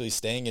potentially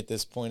staying at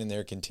this point, and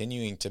they're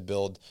continuing to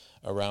build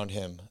around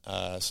him.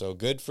 So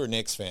good for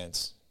Knicks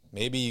fans.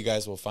 Maybe you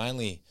guys will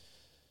finally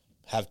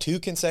have 3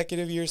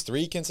 consecutive years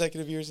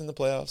in the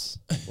playoffs.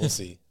 We'll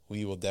see.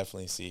 We will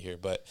definitely see here.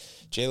 But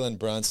Jalen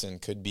Brunson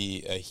could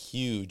be a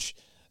huge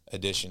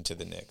addition to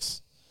the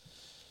Knicks.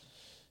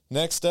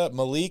 Next up,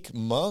 Malik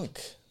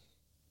Monk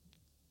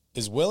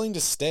is willing to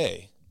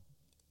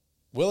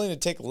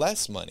take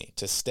less money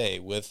to stay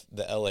with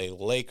the LA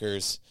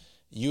Lakers.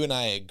 You and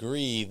I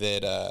agree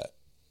that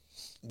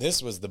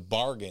this was the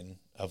bargain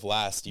of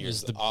last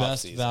year's the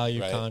best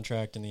value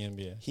contract in the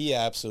NBA. He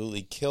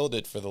absolutely killed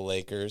it for the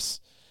Lakers.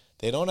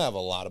 They don't have a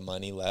lot of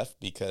money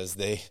left because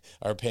they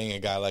are paying a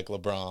guy like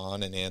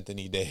LeBron and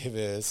Anthony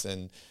Davis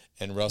and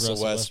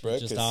Russell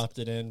Westbrook just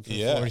opted in for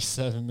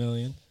 $47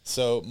 million.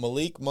 So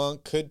Malik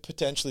Monk could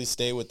potentially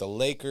stay with the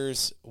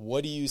Lakers.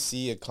 What do you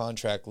see a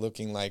contract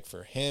looking like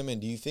for him,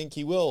 and do you think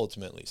he will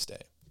ultimately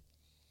stay?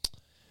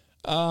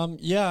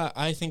 Yeah,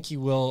 I think he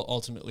will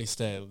ultimately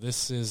stay.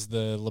 This is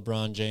the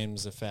LeBron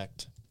James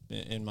effect,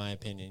 in my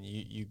opinion.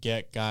 You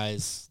get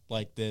guys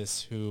like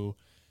this who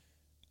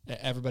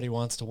everybody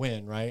wants to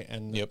win, right?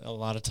 And a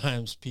lot of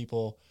times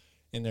people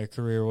in their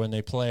career, when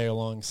they play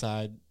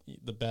alongside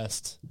the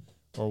best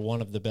or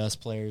one of the best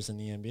players in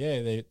the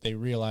NBA, they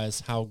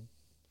realize how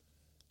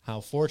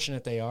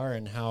fortunate they are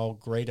and how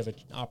great of an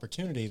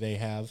opportunity they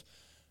have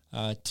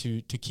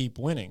to keep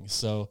winning.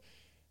 So,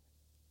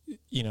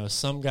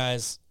 some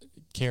guys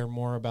care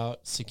more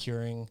about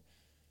securing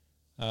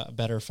a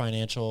better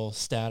financial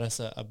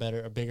status,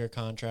 a bigger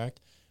contract.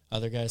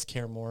 Other guys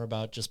care more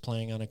about just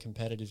playing on a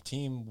competitive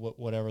team,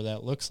 whatever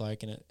that looks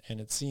like, and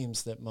it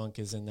seems that Monk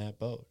is in that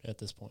boat at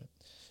this point.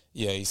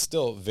 Yeah, he's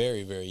still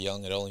very, very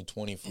young at only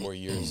 24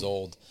 years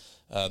old.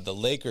 The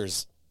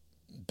Lakers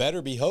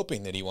better be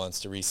hoping that he wants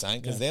to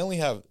re-sign because they only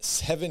have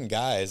 7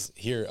 guys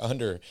here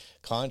under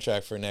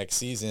contract for next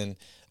season.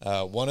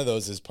 One of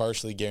those is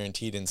partially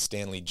guaranteed in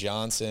Stanley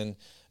Johnson.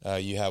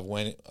 You have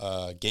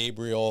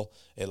Gabriel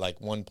at like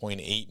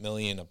 $1.8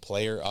 million, a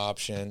player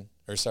option.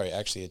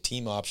 A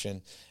team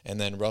option, and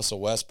then Russell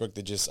Westbrook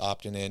that just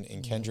opted in,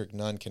 and Kendrick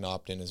Nunn can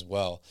opt in as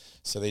well.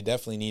 So they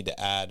definitely need to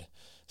add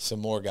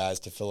some more guys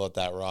to fill out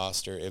that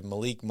roster. If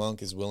Malik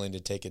Monk is willing to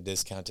take a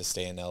discount to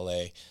stay in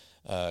LA,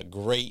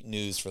 great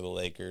news for the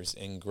Lakers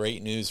and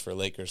great news for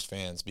Lakers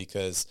fans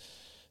because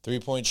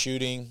three-point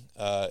shooting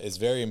is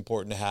very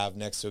important to have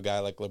next to a guy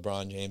like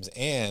LeBron James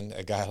and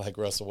a guy like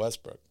Russell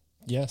Westbrook.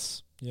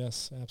 Yes,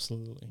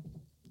 absolutely.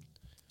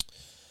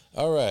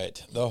 All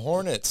right, the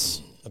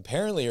Hornets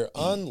apparently are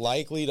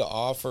unlikely to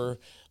offer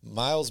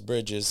Miles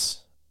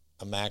Bridges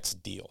a max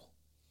deal.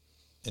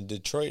 And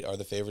Detroit are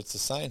the favorites to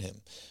sign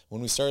him.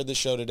 When we started the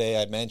show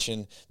today, I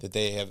mentioned that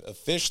they have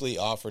officially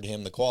offered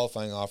him the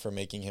qualifying offer,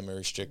 making him a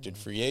restricted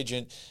free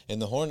agent, and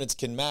the Hornets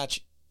can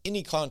match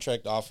any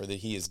contract offer that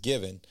he is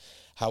given.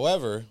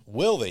 However,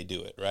 will they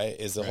do it, right,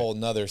 is a whole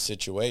nother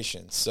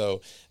situation.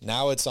 So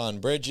now it's on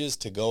Bridges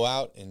to go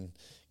out and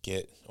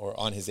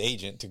on his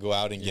agent to go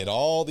out and get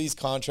all these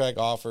contract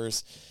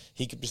offers.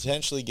 He could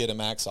potentially get a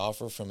max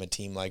offer from a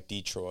team like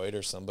Detroit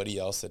or somebody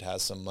else that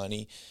has some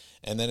money.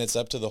 And then it's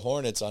up to the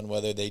Hornets on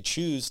whether they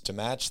choose to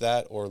match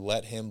that or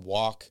let him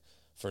walk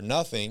for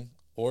nothing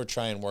or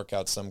try and work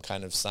out some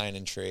kind of sign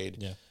and trade.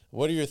 Yeah.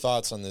 What are your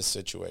thoughts on this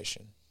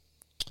situation?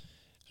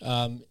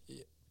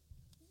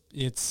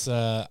 It's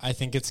I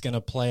think it's going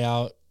to play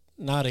out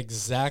not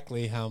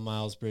exactly how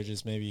Miles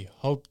Bridges maybe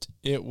hoped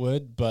it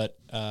would, but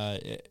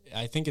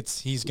I think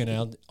he's going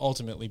to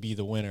ultimately be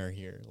the winner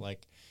here.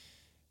 Like,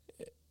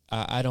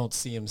 I don't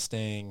see him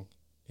staying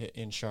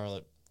in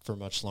Charlotte for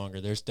much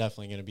longer. There's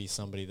definitely going to be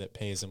somebody that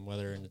pays him,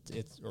 whether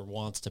it's or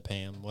wants to pay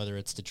him, whether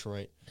it's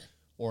Detroit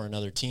or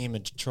another team.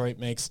 And Detroit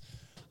makes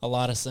a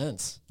lot of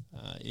sense.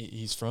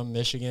 He's from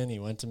Michigan. He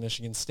went to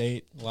Michigan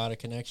State. A lot of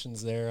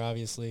connections there,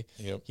 obviously.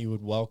 Yep. He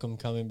would welcome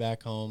coming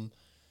back home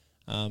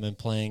and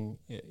playing,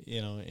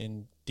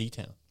 in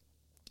D-Town.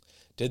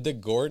 Did the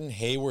Gordon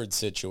Hayward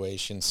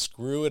situation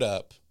screw it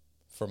up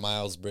for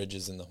Miles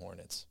Bridges and the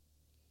Hornets?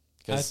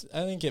 I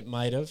think it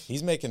might have.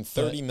 He's making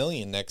 $30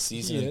 million next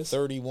season and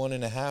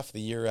 $31.5 the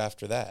year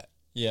after that.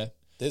 Yeah.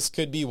 This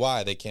could be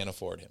why they can't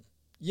afford him.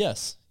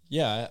 Yes.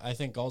 Yeah, I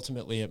think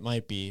ultimately it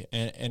might be.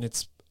 And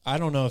it's, I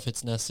don't know if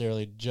it's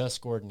necessarily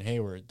just Gordon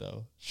Hayward,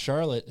 though.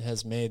 Charlotte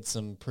has made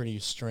some pretty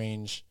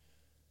strange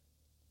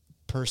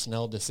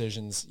personnel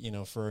decisions,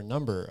 for a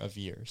number of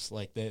years.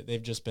 Like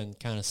they've just been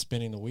kind of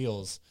spinning the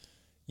wheels,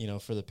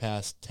 for the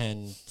past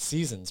 10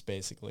 seasons,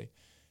 basically.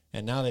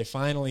 And now they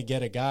finally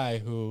get a guy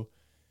who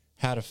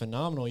had a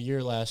phenomenal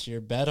year last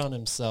year, bet on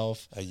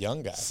himself. A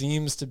young guy.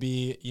 Seems to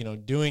be,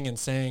 doing and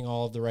saying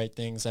all of the right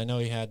things. I know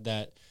he had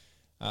that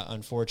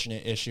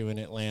unfortunate issue in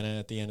Atlanta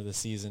at the end of the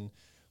season,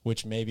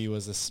 which maybe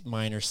was a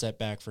minor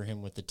setback for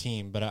him with the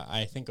team. But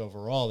I think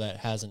overall that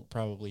hasn't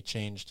probably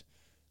changed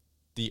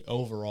the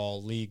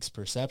overall league's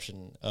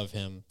perception of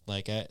him.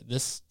 Like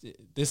this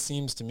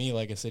seems to me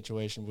like a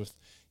situation with,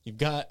 you've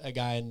got a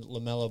guy in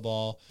LaMelo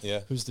Ball,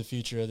 who's the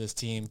future of this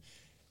team.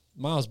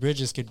 Miles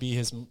Bridges could be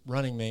his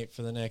running mate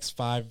for the next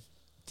 5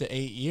 to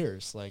 8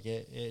 years. Like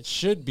it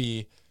should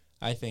be,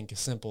 I think, a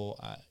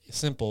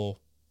simple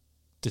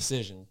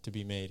decision to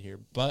be made here.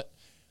 But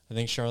I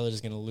think Charlotte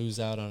is going to lose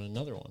out on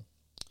another one.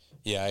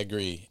 Yeah, I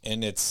agree.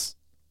 And it's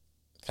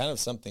kind of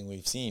something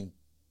we've seen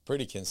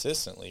pretty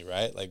consistently,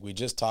 right? Like we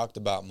just talked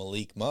about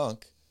Malik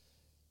Monk.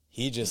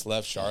 He just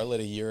left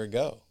Charlotte a year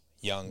ago.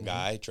 Young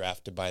guy,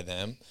 drafted by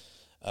them.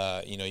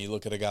 You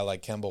look at a guy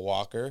like Kemba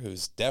Walker,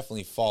 who's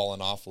definitely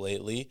fallen off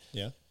lately.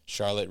 Yeah.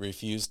 Charlotte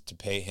refused to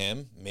pay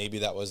him. Maybe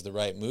that was the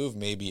right move.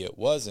 Maybe it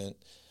wasn't.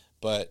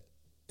 But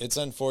it's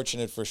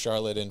unfortunate for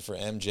Charlotte and for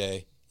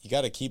MJ. You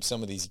got to keep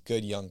some of these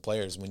good young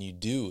players when you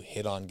do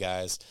hit on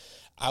guys.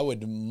 I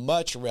would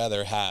much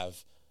rather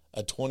have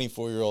a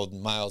 24-year-old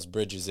Miles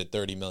Bridges at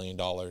 $30 million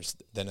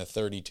than a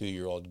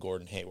 32-year-old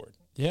Gordon Hayward.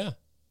 Yeah.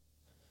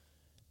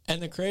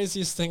 And the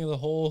craziest thing of the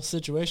whole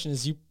situation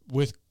is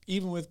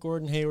even with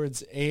Gordon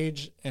Hayward's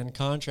age and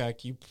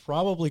contract, you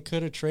probably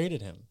could have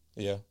traded him.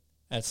 Yeah.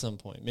 At some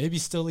point. Maybe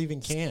still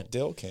even can.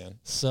 Still can.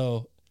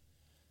 So.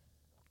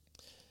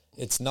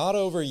 It's not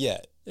over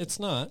yet. It's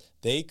not.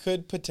 They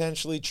could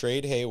potentially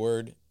trade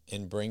Hayward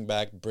and bring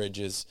back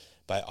Bridges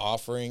by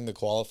offering the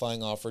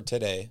qualifying offer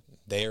today.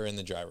 They are in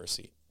the driver's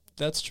seat.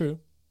 That's true.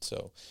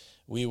 So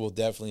we will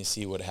definitely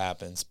see what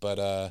happens. But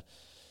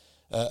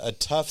a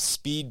tough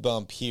speed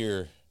bump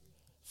here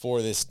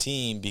for this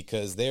team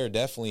because they're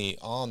definitely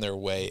on their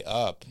way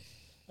up.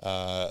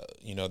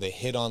 They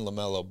hit on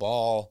LaMelo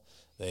Ball.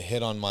 They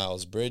hit on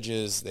Miles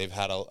Bridges. They've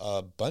had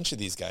a bunch of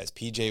these guys.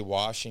 P.J.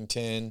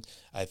 Washington.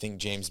 I think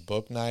James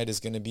Bouknight is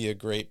going to be a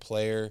great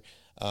player.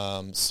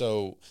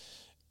 So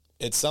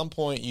at some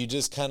point, you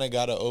just kind of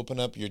got to open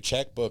up your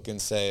checkbook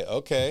and say,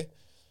 okay,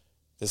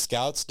 the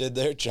scouts did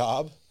their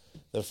job.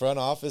 The front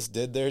office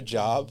did their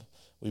job.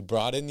 We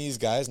brought in these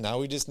guys. Now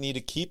we just need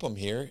to keep them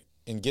here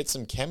and get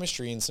some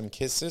chemistry and some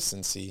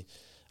consistency.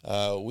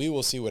 We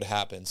will see what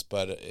happens.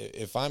 But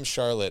if I'm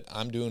Charlotte,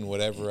 I'm doing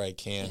whatever I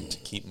can to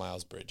keep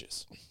Miles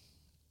Bridges.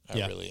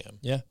 I really am.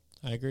 Yeah,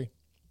 I agree.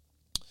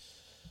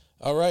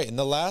 All right, and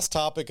the last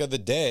topic of the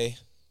day,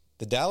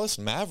 the Dallas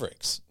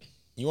Mavericks.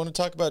 You want to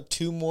talk about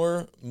 2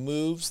 more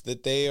moves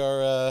that they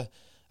are,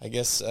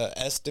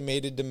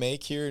 estimated to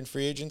make here in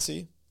free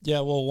agency?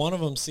 Yeah, well, one of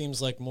them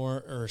seems like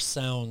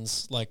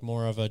sounds like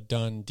more of a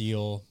done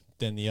deal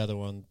than the other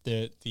one.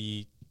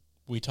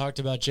 We talked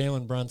about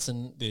Jalen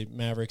Brunson. The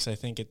Mavericks, I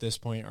think, at this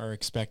point are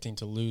expecting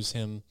to lose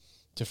him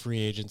to free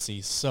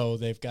agency, so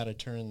they've got to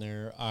turn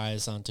their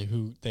eyes onto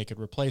who they could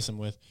replace him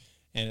with.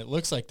 And it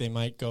looks like they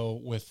might go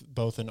with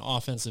both an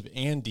offensive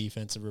and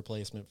defensive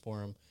replacement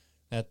for him.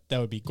 That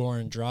would be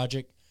Goran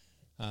Dragic,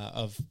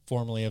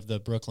 formerly of the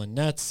Brooklyn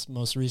Nets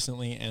most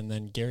recently, and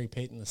then Gary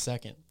Payton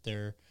II.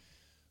 They're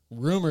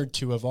rumored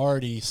to have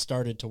already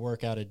started to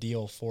work out a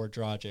deal for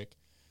Dragic,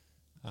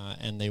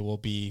 and they will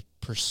be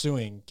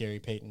pursuing Gary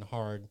Payton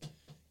hard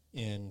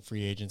in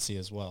free agency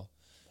as well.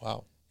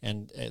 Wow.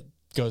 And it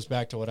goes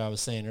back to what I was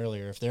saying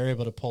earlier. If they're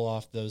able to pull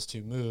off those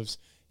 2 moves,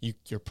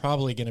 you're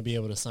probably going to be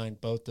able to sign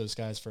both those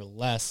guys for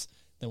less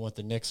than what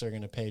the Knicks are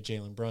going to pay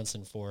Jalen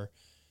Brunson for.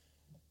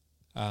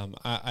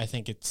 I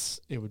think it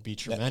would be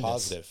tremendous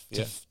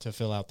positive, to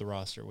fill out the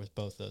roster with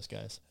both those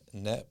guys.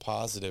 Net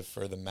positive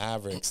for the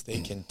Mavericks.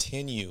 They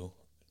continue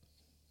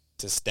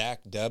to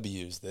stack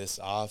W's this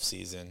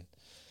offseason,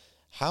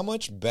 how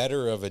much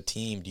better of a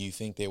team do you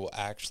think they will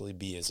actually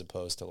be as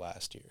opposed to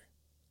last year?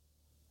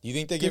 Do you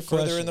think they get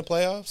further in the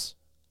playoffs?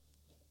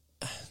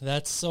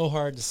 That's so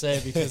hard to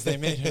say because they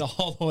made it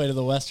all the way to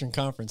the Western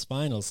Conference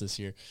Finals this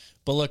year.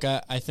 But look,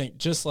 I think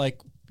just like,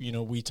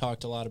 we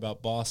talked a lot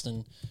about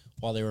Boston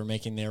while they were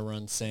making their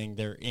run, saying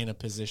they're in a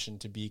position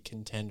to be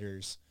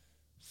contenders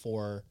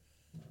for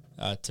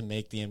to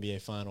make the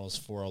NBA Finals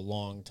for a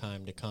long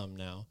time to come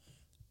now.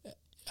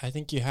 I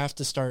think you have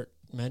to start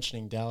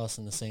mentioning Dallas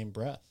in the same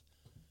breath.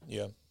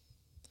 Yeah.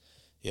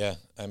 Yeah,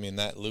 I mean,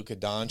 that Luka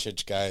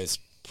Doncic guy is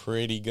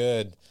pretty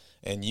good.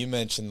 And you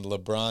mentioned the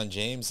LeBron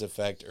James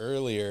effect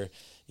earlier.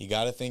 You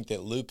got to think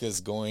that Luka's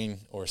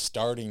going or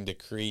starting to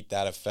create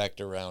that effect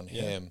around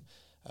him.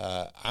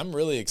 I'm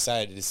really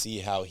excited to see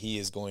how he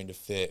is going to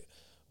fit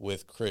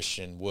with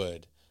Christian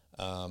Wood.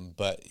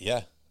 But,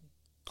 yeah,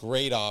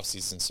 great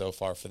offseason so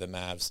far for the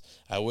Mavs.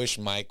 I wish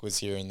Mike was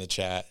here in the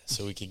chat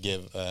so we could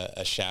give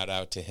a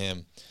shout-out to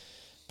him.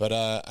 But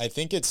I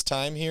think it's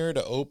time here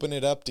to open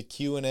it up to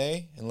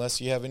Q&A.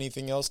 Unless you have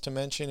anything else to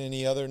mention,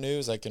 any other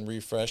news, I can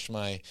refresh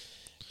my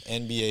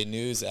NBA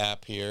News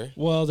app here.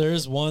 Well, there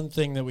is one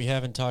thing that we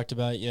haven't talked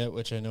about yet,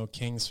 which I know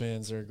Kings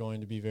fans are going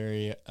to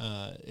be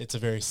it's a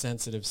very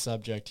sensitive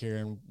subject here,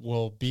 and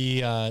we'll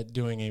be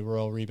doing a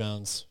Royal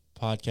Rebounds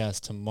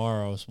podcast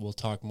tomorrow, so we'll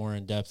talk more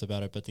in depth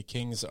about it, but the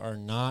Kings are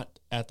not,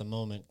 at the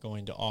moment,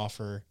 going to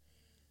offer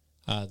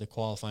the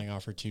qualifying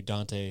offer to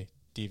Dante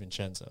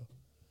DiVincenzo.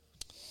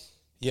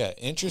 Yeah,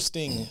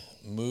 interesting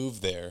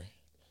move there.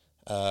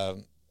 I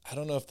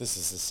don't know if this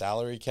is a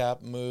salary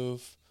cap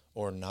move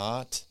or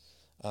not.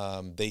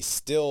 They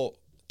still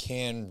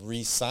can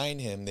re-sign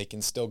him. They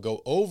can still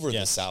go over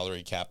the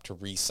salary cap to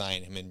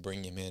re-sign him and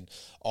bring him in.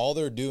 All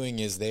they're doing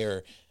is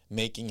they're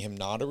making him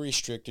not a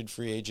restricted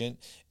free agent,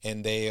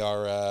 and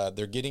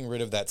they're getting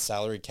rid of that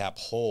salary cap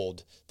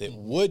hold that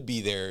would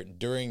be there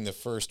during the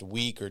first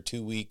week or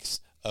 2 weeks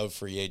of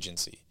free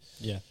agency.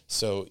 Yeah.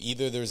 So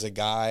either there's a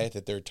guy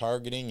that they're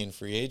targeting in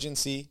free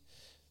agency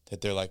that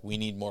they're like, we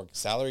need more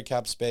salary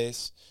cap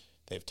space.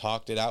 They've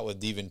talked it out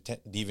with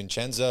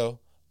DiVincenzo,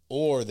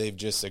 or they've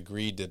just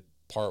agreed to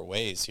part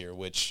ways here,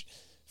 which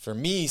for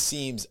me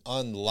seems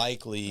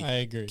unlikely. I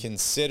agree.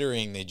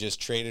 Considering they just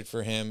traded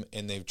for him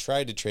and they've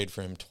tried to trade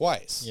for him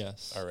twice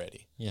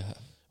already. Yeah.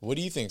 What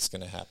do you think is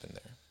going to happen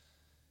there?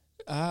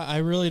 I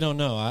really don't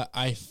know.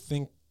 I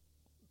think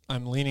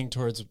I'm leaning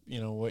towards,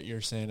 what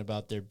you're saying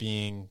about there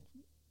being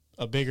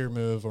a bigger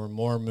move or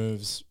more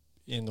moves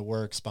in the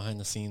works behind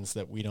the scenes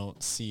that we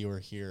don't see or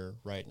hear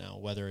right now,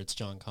 whether it's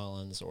John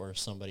Collins or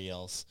somebody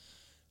else.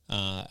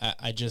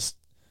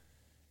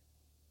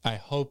 I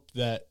hope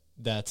that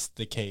that's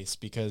the case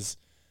because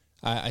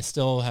I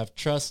still have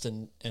trust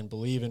and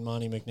believe in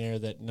Monty McNair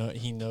that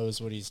he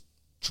knows what he's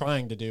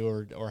trying to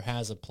do or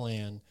has a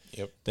plan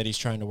that he's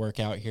trying to work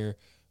out here.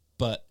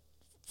 But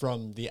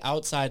from the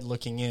outside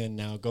looking in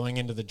now, going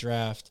into the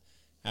draft,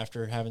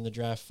 after having the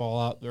draft fall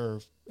out or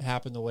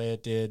happen the way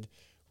it did,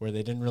 where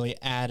they didn't really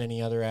add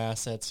any other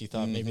assets, you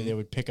thought maybe they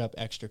would pick up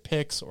extra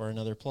picks or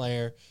another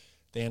player.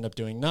 They end up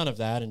doing none of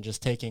that and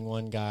just taking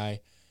one guy.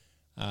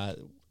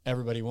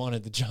 Everybody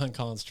wanted the John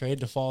Collins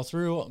trade to fall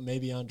through,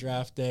 maybe on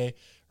draft day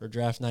or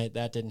draft night.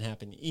 That didn't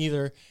happen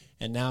either.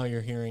 And now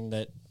you're hearing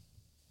that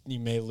you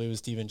may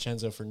lose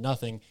DiVincenzo for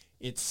nothing.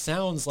 It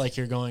sounds like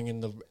you're going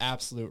in the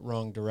absolute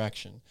wrong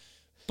direction.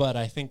 But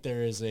I think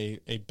there is a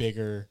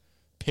bigger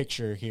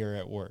picture here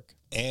at work.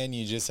 And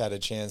you just had a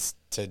chance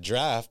to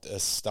draft a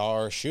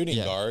star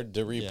shooting guard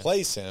to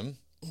replace him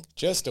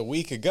just a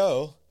week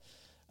ago.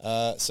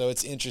 So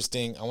it's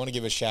interesting. I want to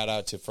give a shout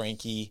out to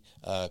Frankie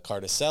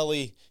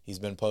Cardicelli. He's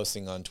been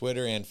posting on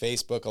Twitter and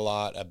Facebook a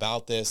lot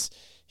about this.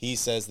 He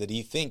says that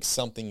he thinks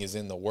something is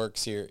in the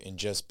works here and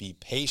just be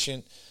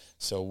patient.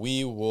 So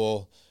we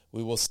will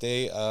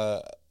stay,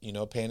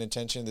 paying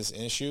attention to this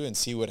issue and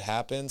see what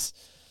happens.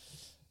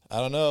 I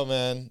don't know,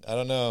 man. I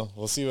don't know.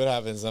 We'll see what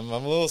happens. I'm a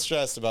little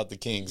stressed about the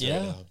Kings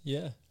right now.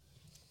 Yeah.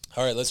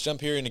 All right, let's jump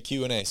here into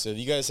Q&A. So if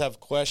you guys have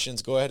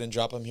questions, go ahead and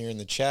drop them here in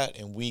the chat,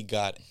 and we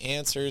got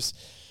answers.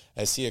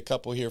 I see a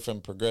couple here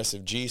from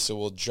Progressive G, so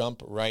we'll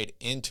jump right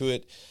into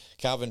it.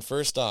 Calvin,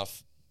 first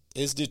off,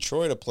 is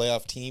Detroit a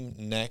playoff team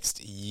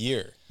next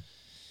year?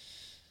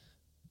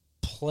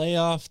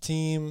 Playoff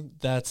team,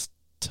 that's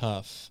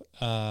tough.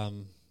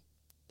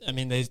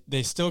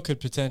 They still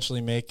could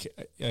potentially make,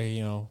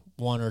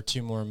 one or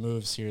two more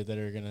moves here that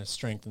are going to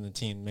strengthen the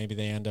team. Maybe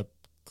they end up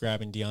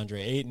grabbing DeAndre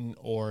Ayton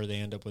or they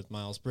end up with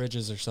Miles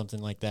Bridges or something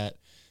like that.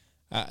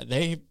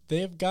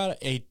 They've got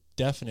a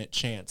definite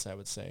chance, I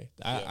would say.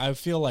 I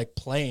feel like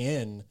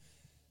play-in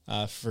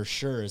for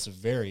sure is a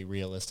very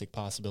realistic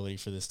possibility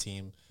for this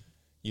team.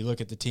 You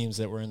look at the teams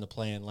that were in the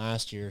play-in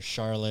last year,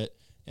 Charlotte,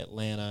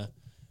 Atlanta,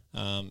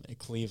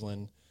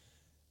 Cleveland.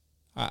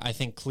 I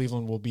think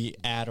Cleveland will be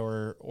at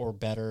or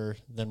better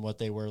than what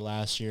they were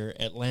last year.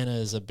 Atlanta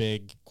is a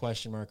big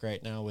question mark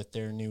right now with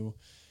their new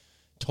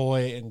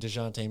toy and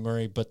DeJounte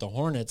Murray. But the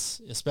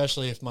Hornets,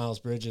 especially if Miles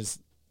Bridges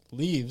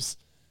leaves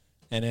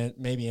and it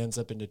maybe ends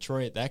up in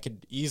Detroit, that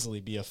could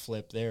easily be a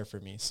flip there for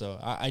me. So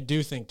I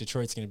do think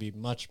Detroit's going to be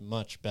much,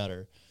 much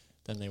better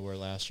than they were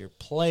last year.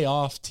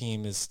 Playoff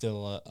team is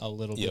still a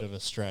little bit of a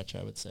stretch,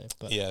 I would say.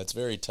 But yeah, it's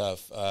very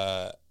tough.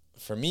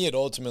 For me, it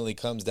ultimately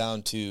comes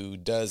down to,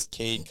 does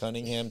Cade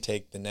Cunningham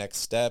take the next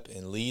step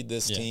and lead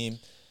this team?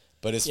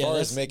 But as far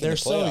as making the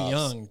playoffs, they're so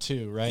young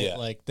too, right? Yeah.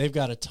 Like they've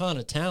got a ton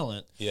of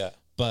talent. Yeah.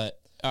 But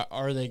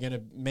are they going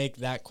to make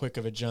that quick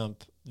of a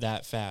jump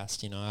that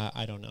fast?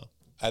 I don't know.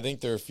 I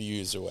think they're a few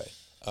years away.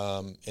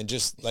 And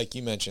just like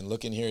you mentioned,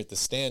 looking here at the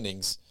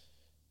standings,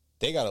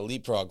 they got to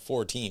leapfrog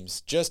 4 teams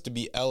just to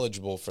be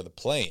eligible for the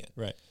play-in.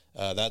 Right.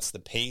 That's the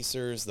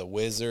Pacers, the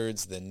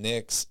Wizards, the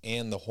Knicks,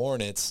 and the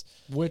Hornets.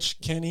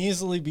 Which can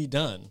easily be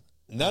done.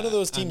 None of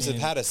those teams have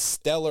had a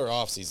stellar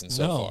offseason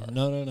so far.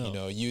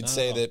 No. You'd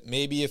say that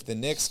maybe if the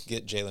Knicks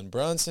get Jalen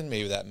Brunson,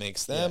 maybe that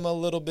makes them a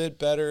little bit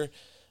better.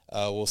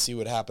 We'll see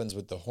what happens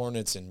with the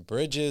Hornets and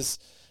Bridges.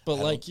 But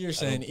like you're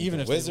saying, even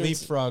if Wizards, they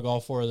leapfrog all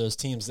 4 of those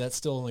teams, that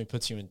still only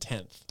puts you in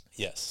 10th.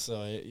 Yes.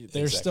 So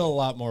there's still a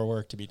lot more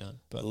work to be done.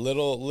 But a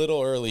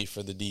little early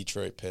for the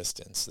Detroit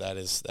Pistons. That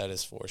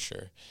is for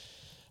sure.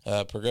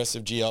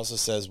 Progressive G also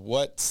says,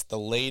 what's the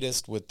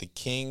latest with the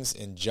Kings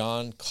and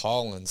John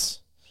Collins?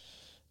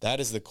 That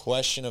is the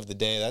question of the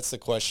day. That's the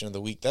question of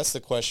the week. That's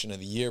the question of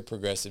the year,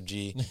 Progressive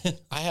G.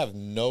 I have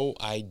no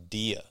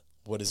idea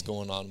what is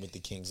going on with the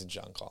Kings and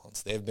John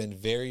Collins. They've been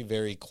very,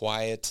 very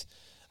quiet.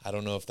 I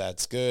don't know if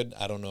that's good.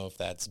 I don't know if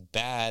that's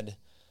bad.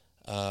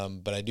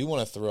 But I do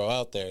want to throw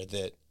out there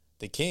that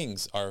the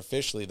Kings are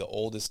officially the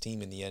oldest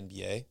team in the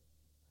NBA.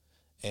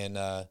 And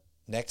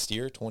next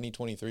year,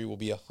 2023, will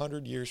be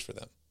 100 years for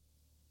them.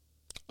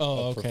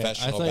 Oh, okay. I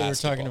thought you were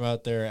talking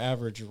about their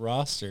average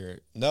roster.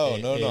 No.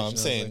 I'm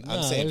saying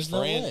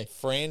no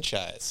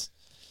franchise.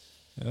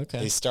 Okay.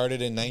 They started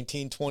in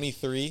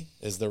 1923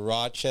 as the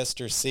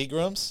Rochester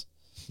Seagrams.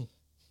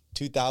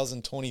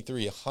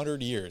 2023,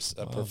 100 years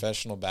of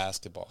professional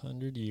basketball.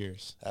 100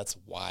 years. That's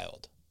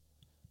wild.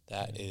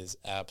 That is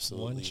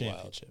absolutely one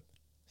championship.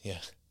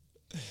 Wild.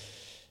 Yeah.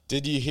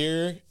 Did you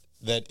hear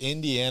that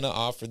Indiana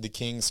offered the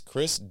Kings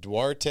Chris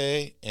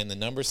Duarte and the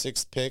number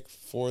 6th pick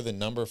for the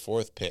number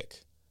 4th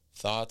pick?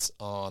 Thoughts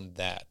on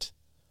that?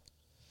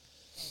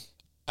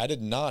 I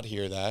did not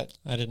hear that.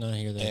 I did not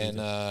hear that.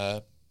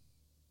 And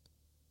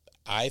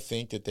I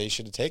think that they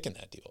should have taken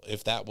that deal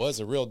if that was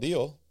a real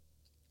deal.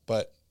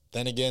 But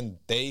then again,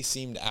 they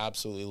seem to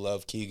absolutely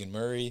love Keegan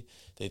Murray.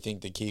 They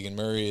think that Keegan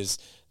Murray is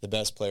the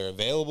best player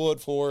available at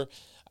 4.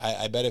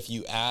 I bet if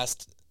you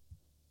asked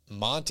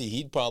Monty,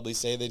 he'd probably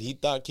say that he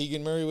thought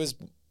Keegan Murray was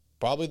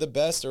probably the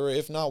best, or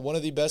if not one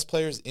of the best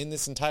players in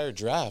this entire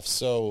draft.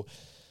 So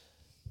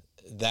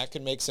that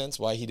could make sense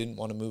why he didn't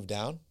want to move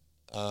down.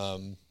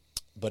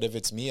 But if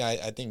it's me,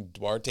 I think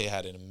Duarte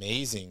had an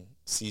amazing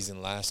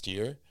season last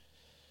year.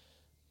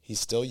 He's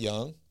still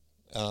young.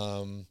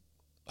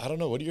 I don't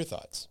know. What are your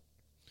thoughts?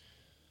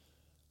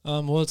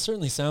 Well, it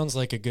certainly sounds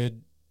like a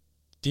good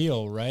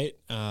deal, right?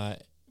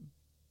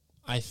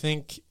 I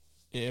think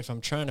if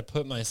I'm trying to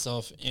put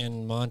myself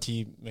in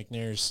Monty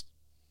McNair's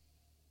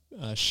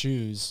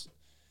shoes,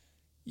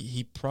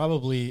 he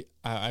probably,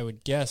 I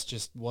would guess,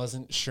 just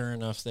wasn't sure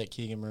enough that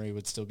Keegan Murray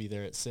would still be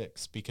there at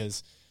 6,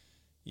 because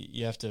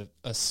you have to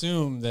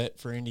assume that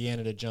for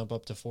Indiana to jump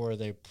up to 4,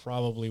 they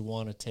probably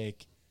want to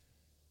take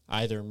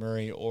either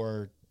Murray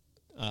or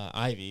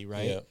Ivy,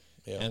 right?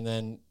 Yeah. And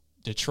then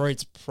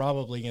Detroit's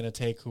probably going to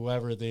take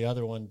whoever the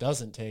other one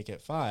doesn't take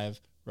at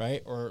 5,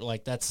 right? Or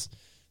like that's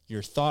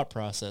your thought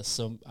process.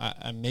 So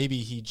maybe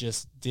he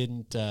just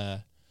didn't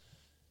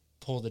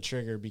pull the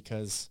trigger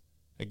because,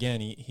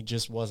 again, he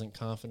just wasn't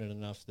confident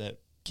enough that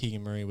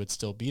Keegan Murray would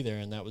still be there,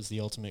 and that was the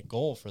ultimate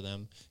goal for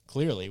them,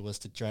 clearly, was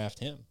to draft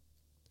him.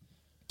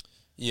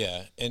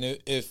 Yeah, and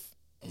if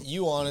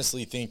you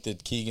honestly think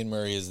that Keegan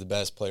Murray is the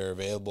best player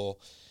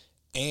available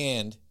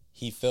and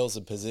he fills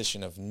a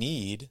position of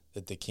need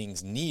that the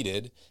Kings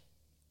needed,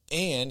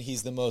 and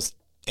he's the most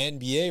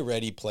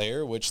NBA-ready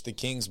player, which the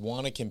Kings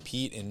want to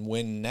compete and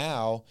win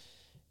now,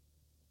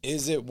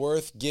 is it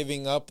worth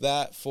giving up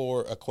that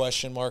for a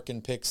question mark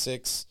in pick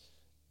 6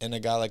 and a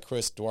guy like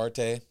Chris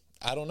Duarte?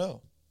 I don't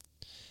know.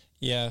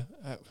 Yeah,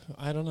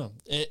 I don't know.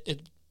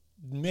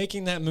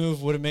 Making that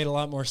move would have made a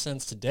lot more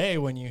sense today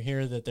when you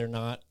hear that they're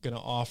not going to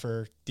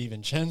offer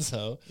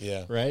DiVincenzo.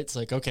 Yeah. Right? It's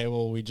like, okay,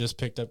 well, we just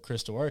picked up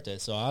Chris Duarte,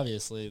 so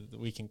obviously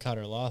we can cut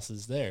our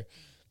losses there.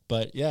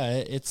 But,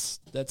 yeah,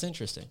 that's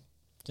interesting.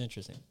 It's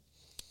interesting.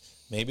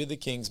 Maybe the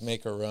Kings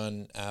make a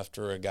run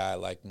after a guy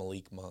like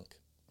Malik Monk.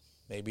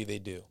 Maybe they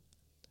do.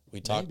 We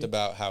talked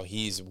about how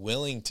he's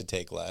willing to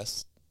take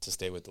less to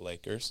stay with the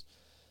Lakers.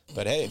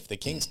 But, hey, if the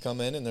Kings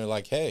come in and they're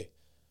like, hey,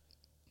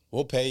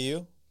 we'll pay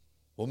you,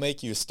 we'll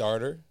make you a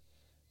starter,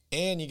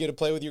 and you get to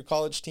play with your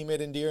college teammate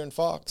in De'Aaron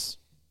Fox,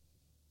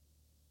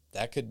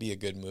 that could be a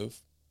good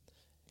move.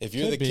 If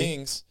you're the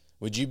Kings,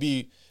 would you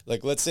be,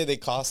 like, let's say they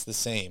cost the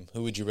same.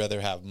 Who would you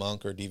rather have,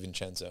 Monk or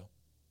DiVincenzo?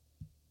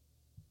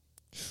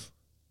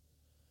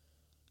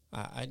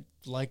 I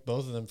like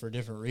both of them for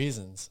different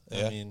reasons.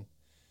 Yeah. I mean,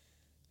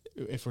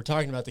 if we're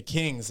talking about the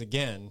Kings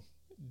again,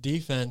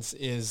 defense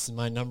is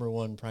my number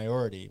one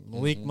priority.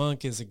 Malik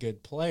Monk is a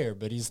good player,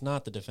 but he's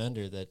not the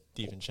defender that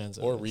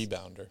DiVincenzo or is.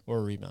 rebounder.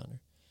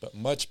 But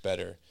much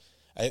better.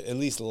 At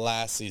least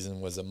last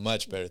season was a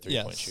much better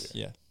three-point shooter.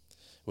 Yeah.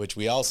 Which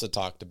we also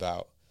talked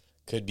about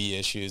could be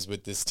issues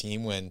with this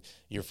team when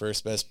your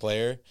first best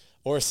player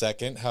or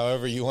second,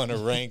 however you want to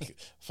rank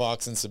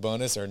Fox and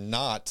Sabonis, are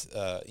not,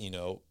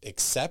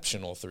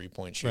 exceptional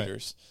three-point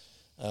shooters.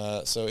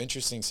 Right. So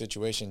interesting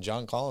situation.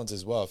 John Collins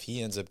as well, if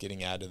he ends up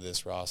getting added to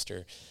this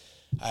roster.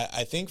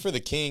 I think for the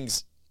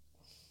Kings,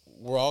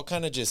 we're all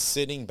kind of just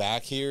sitting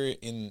back here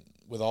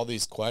with all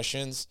these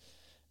questions,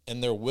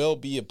 and there will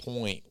be a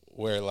point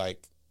where,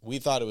 like, we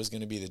thought it was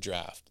going to be the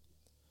draft,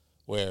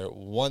 where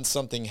once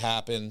something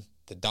happened,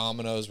 the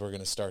dominoes were going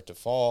to start to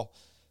fall.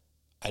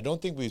 I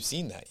don't think we've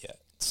seen that yet.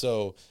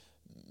 So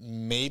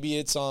maybe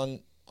it's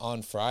on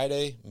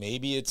Friday,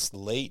 maybe it's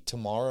late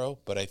tomorrow,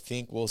 but I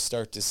think we'll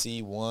start to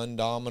see one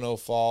domino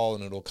fall,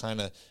 and it'll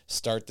kind of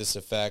start this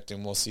effect,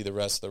 and we'll see the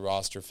rest of the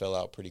roster fill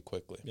out pretty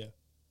quickly. Yeah.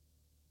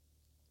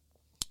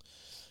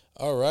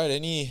 All right.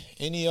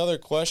 Any other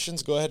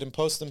questions? Go ahead and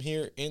post them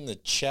here in the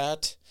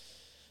chat.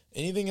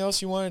 Anything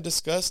else you want to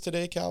discuss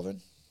today,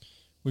 Calvin?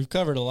 We've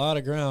covered a lot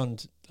of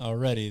ground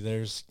already.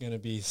 There's going to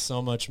be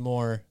so much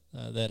more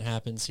that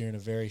happens here in a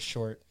very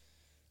short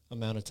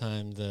amount of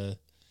time.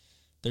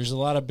 There's a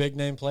lot of big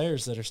name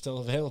players that are still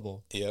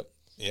available. Yep.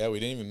 Yeah, we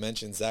didn't even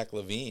mention Zach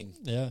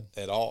LaVine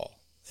at all.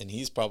 And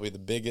he's probably the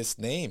biggest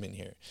name in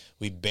here.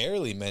 We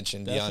barely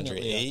mentioned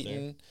Definitely DeAndre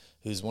Ayton,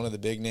 who's one of the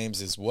big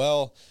names as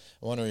well.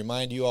 I want to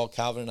remind you all,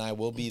 Calvin and I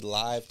will be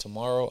live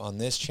tomorrow on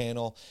this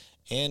channel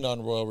and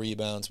on Royal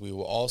Rebounds. We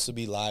will also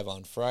be live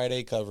on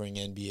Friday covering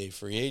NBA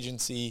free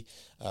agency,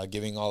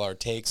 giving all our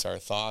takes, our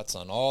thoughts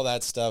on all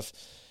that stuff.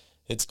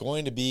 It's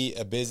going to be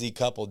a busy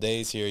couple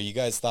days here. You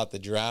guys thought the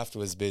draft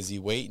was busy.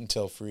 Wait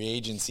until free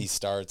agency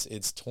starts.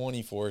 It's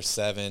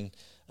 24/7.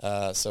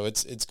 So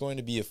it's going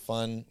to be a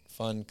fun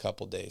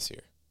couple days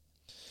here.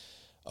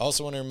 I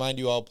also want to remind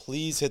you all,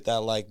 please hit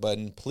that like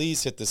button.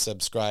 Please hit the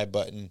subscribe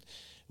button.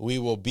 We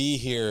will be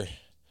here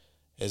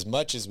as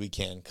much as we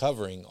can,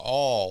 covering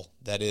all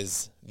that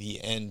is the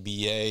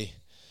NBA.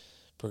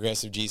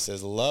 Progressive G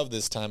says, love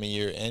this time of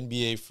year.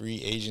 NBA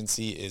free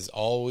agency is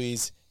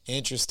always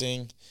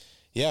interesting.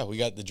 Yeah, we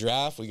got the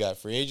draft, we got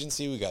free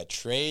agency, we got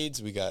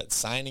trades, we got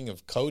signing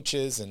of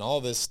coaches and all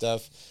this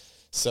stuff.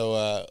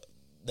 So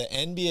the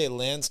NBA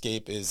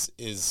landscape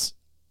is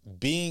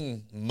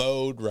being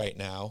mowed right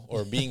now,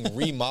 or being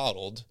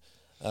remodeled.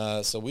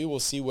 So we will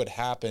see what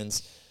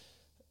happens.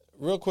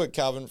 Real quick,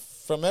 Calvin,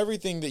 from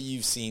everything that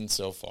you've seen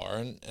so far,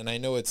 and I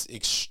know it's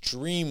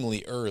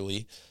extremely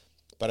early,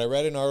 but I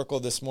read an article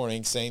this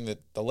morning saying that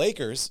the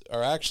Lakers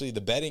are actually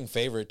the betting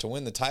favorite to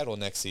win the title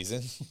next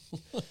season.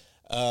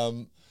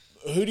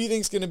 Who do you think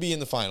is going to be in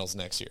the finals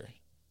next year?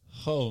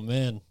 Oh,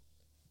 man.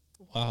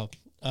 Wow.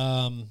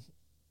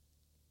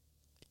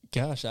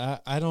 Gosh,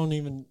 I don't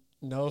even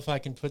know if I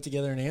can put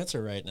together an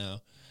answer right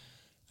now.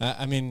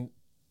 I mean,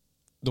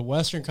 the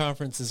Western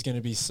Conference is going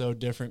to be so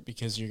different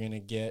because you're going to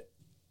get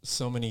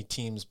so many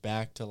teams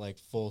back to, like,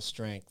 full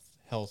strength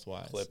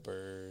health-wise.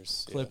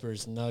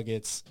 Clippers,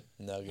 Nuggets.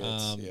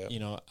 Yeah. You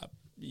know,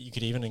 you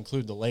could even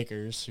include the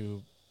Lakers,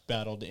 who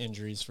battled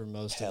injuries for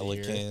most of the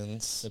year.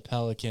 The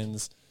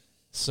Pelicans.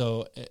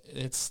 So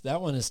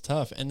that one is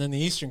tough. And then the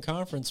Eastern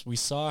Conference, we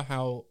saw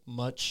how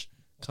much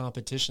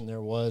competition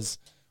there was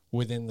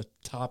within the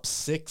top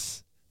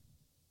 6,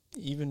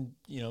 even,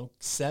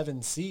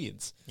 7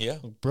 seeds. Yeah.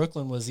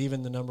 Brooklyn was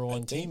even the number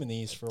one team in the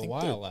East for a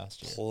while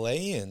last year.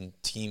 Playing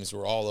teams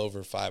were all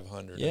over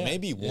 500. Yeah,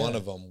 maybe one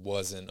of them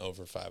wasn't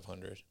over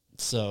 500.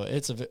 So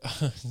it's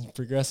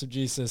Progressive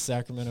G says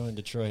Sacramento and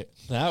Detroit.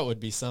 That would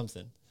be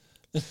something.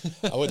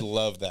 I would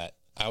love that.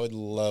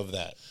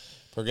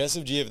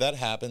 Progressive G, if that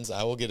happens,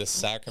 I will get a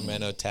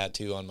Sacramento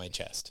tattoo on my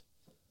chest.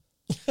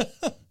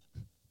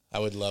 I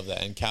would love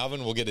that. And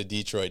Calvin will get a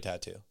Detroit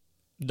tattoo.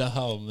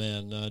 No,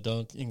 man, no,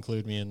 don't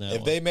include me in that.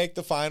 If they make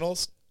the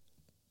finals.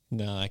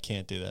 No, I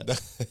can't do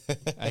that.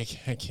 I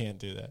can't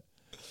do that.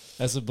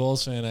 As a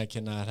Bulls fan, I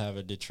cannot have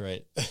a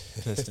Detroit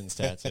Pistons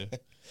tattoo.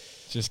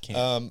 Just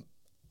can't.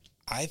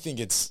 I think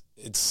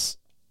it's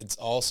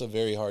also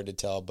very hard to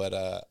tell, but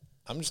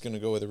I'm just going to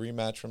go with a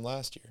rematch from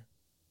last year.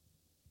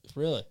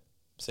 Really?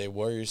 Say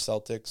Warriors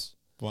Celtics.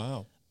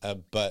 Wow.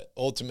 But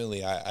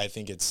ultimately, I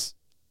think it's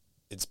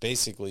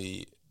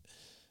basically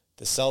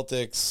the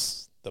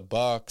Celtics, the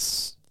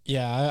Bucks.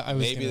 Yeah, I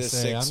was going to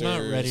say Sixers, I'm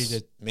not ready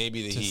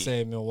maybe the to Heat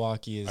say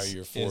Milwaukee are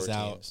your 4 is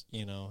out,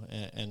 teams.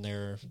 And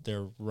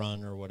their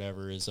run or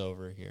whatever is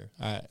over here.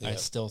 I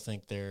still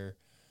think they're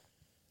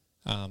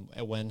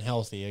when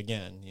healthy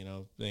again.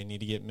 They need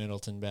to get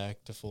Middleton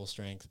back to full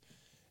strength,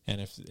 and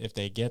if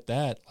they get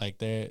that, like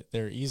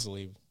they're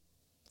easily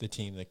the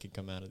team that could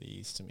come out of the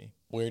East to me.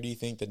 Where do you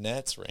think the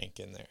Nets rank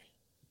in there?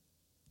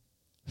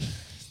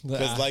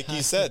 Because like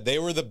you said, they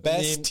were the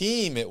best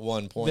team at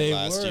one point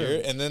last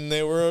year, and then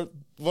they were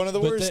one of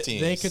the worst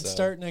teams. They could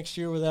start next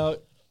year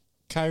without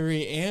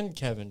Kyrie and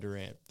Kevin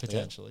Durant,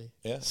 potentially.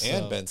 Yeah.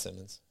 And Ben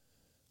Simmons.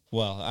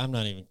 Well, I'm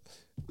not even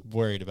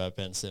worried about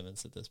Ben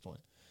Simmons at this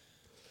point.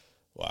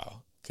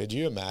 Wow. Could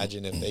you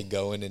imagine if they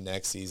go into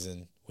next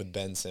season with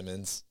Ben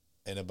Simmons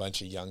and a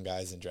bunch of young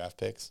guys and draft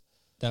picks?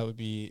 That would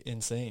be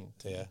insane.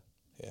 Yeah.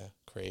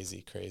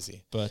 Crazy.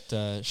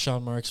 But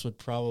Sean Marks would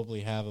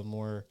probably have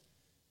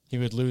he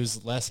would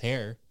lose less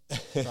hair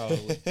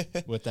probably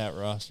with that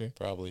roster.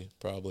 Probably.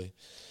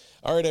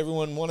 All right,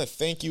 everyone, want to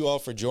thank you all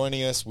for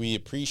joining us. We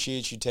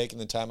appreciate you taking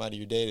the time out of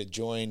your day to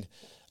join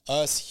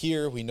us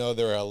here. We know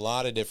there are a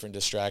lot of different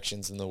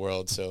distractions in the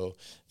world, so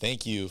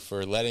thank you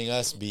for letting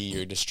us be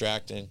your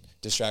distraction.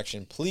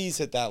 Please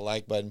hit that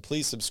like button.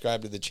 Please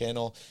subscribe to the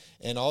channel,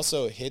 and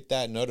also hit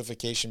that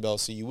notification bell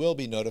so you will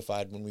be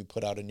notified when we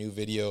put out a new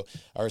video.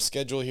 Our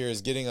schedule here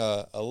is getting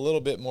a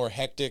little bit more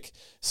hectic,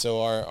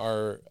 so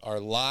our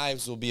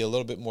lives will be a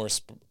little bit more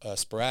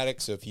sporadic.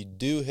 So if you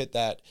do hit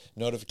that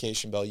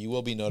notification bell, you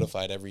will be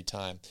notified every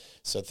time.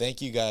 So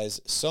thank you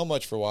guys so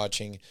much for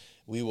watching.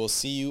 We will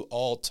see you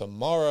all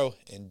tomorrow,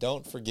 and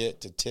don't forget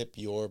to tip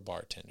your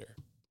bartender.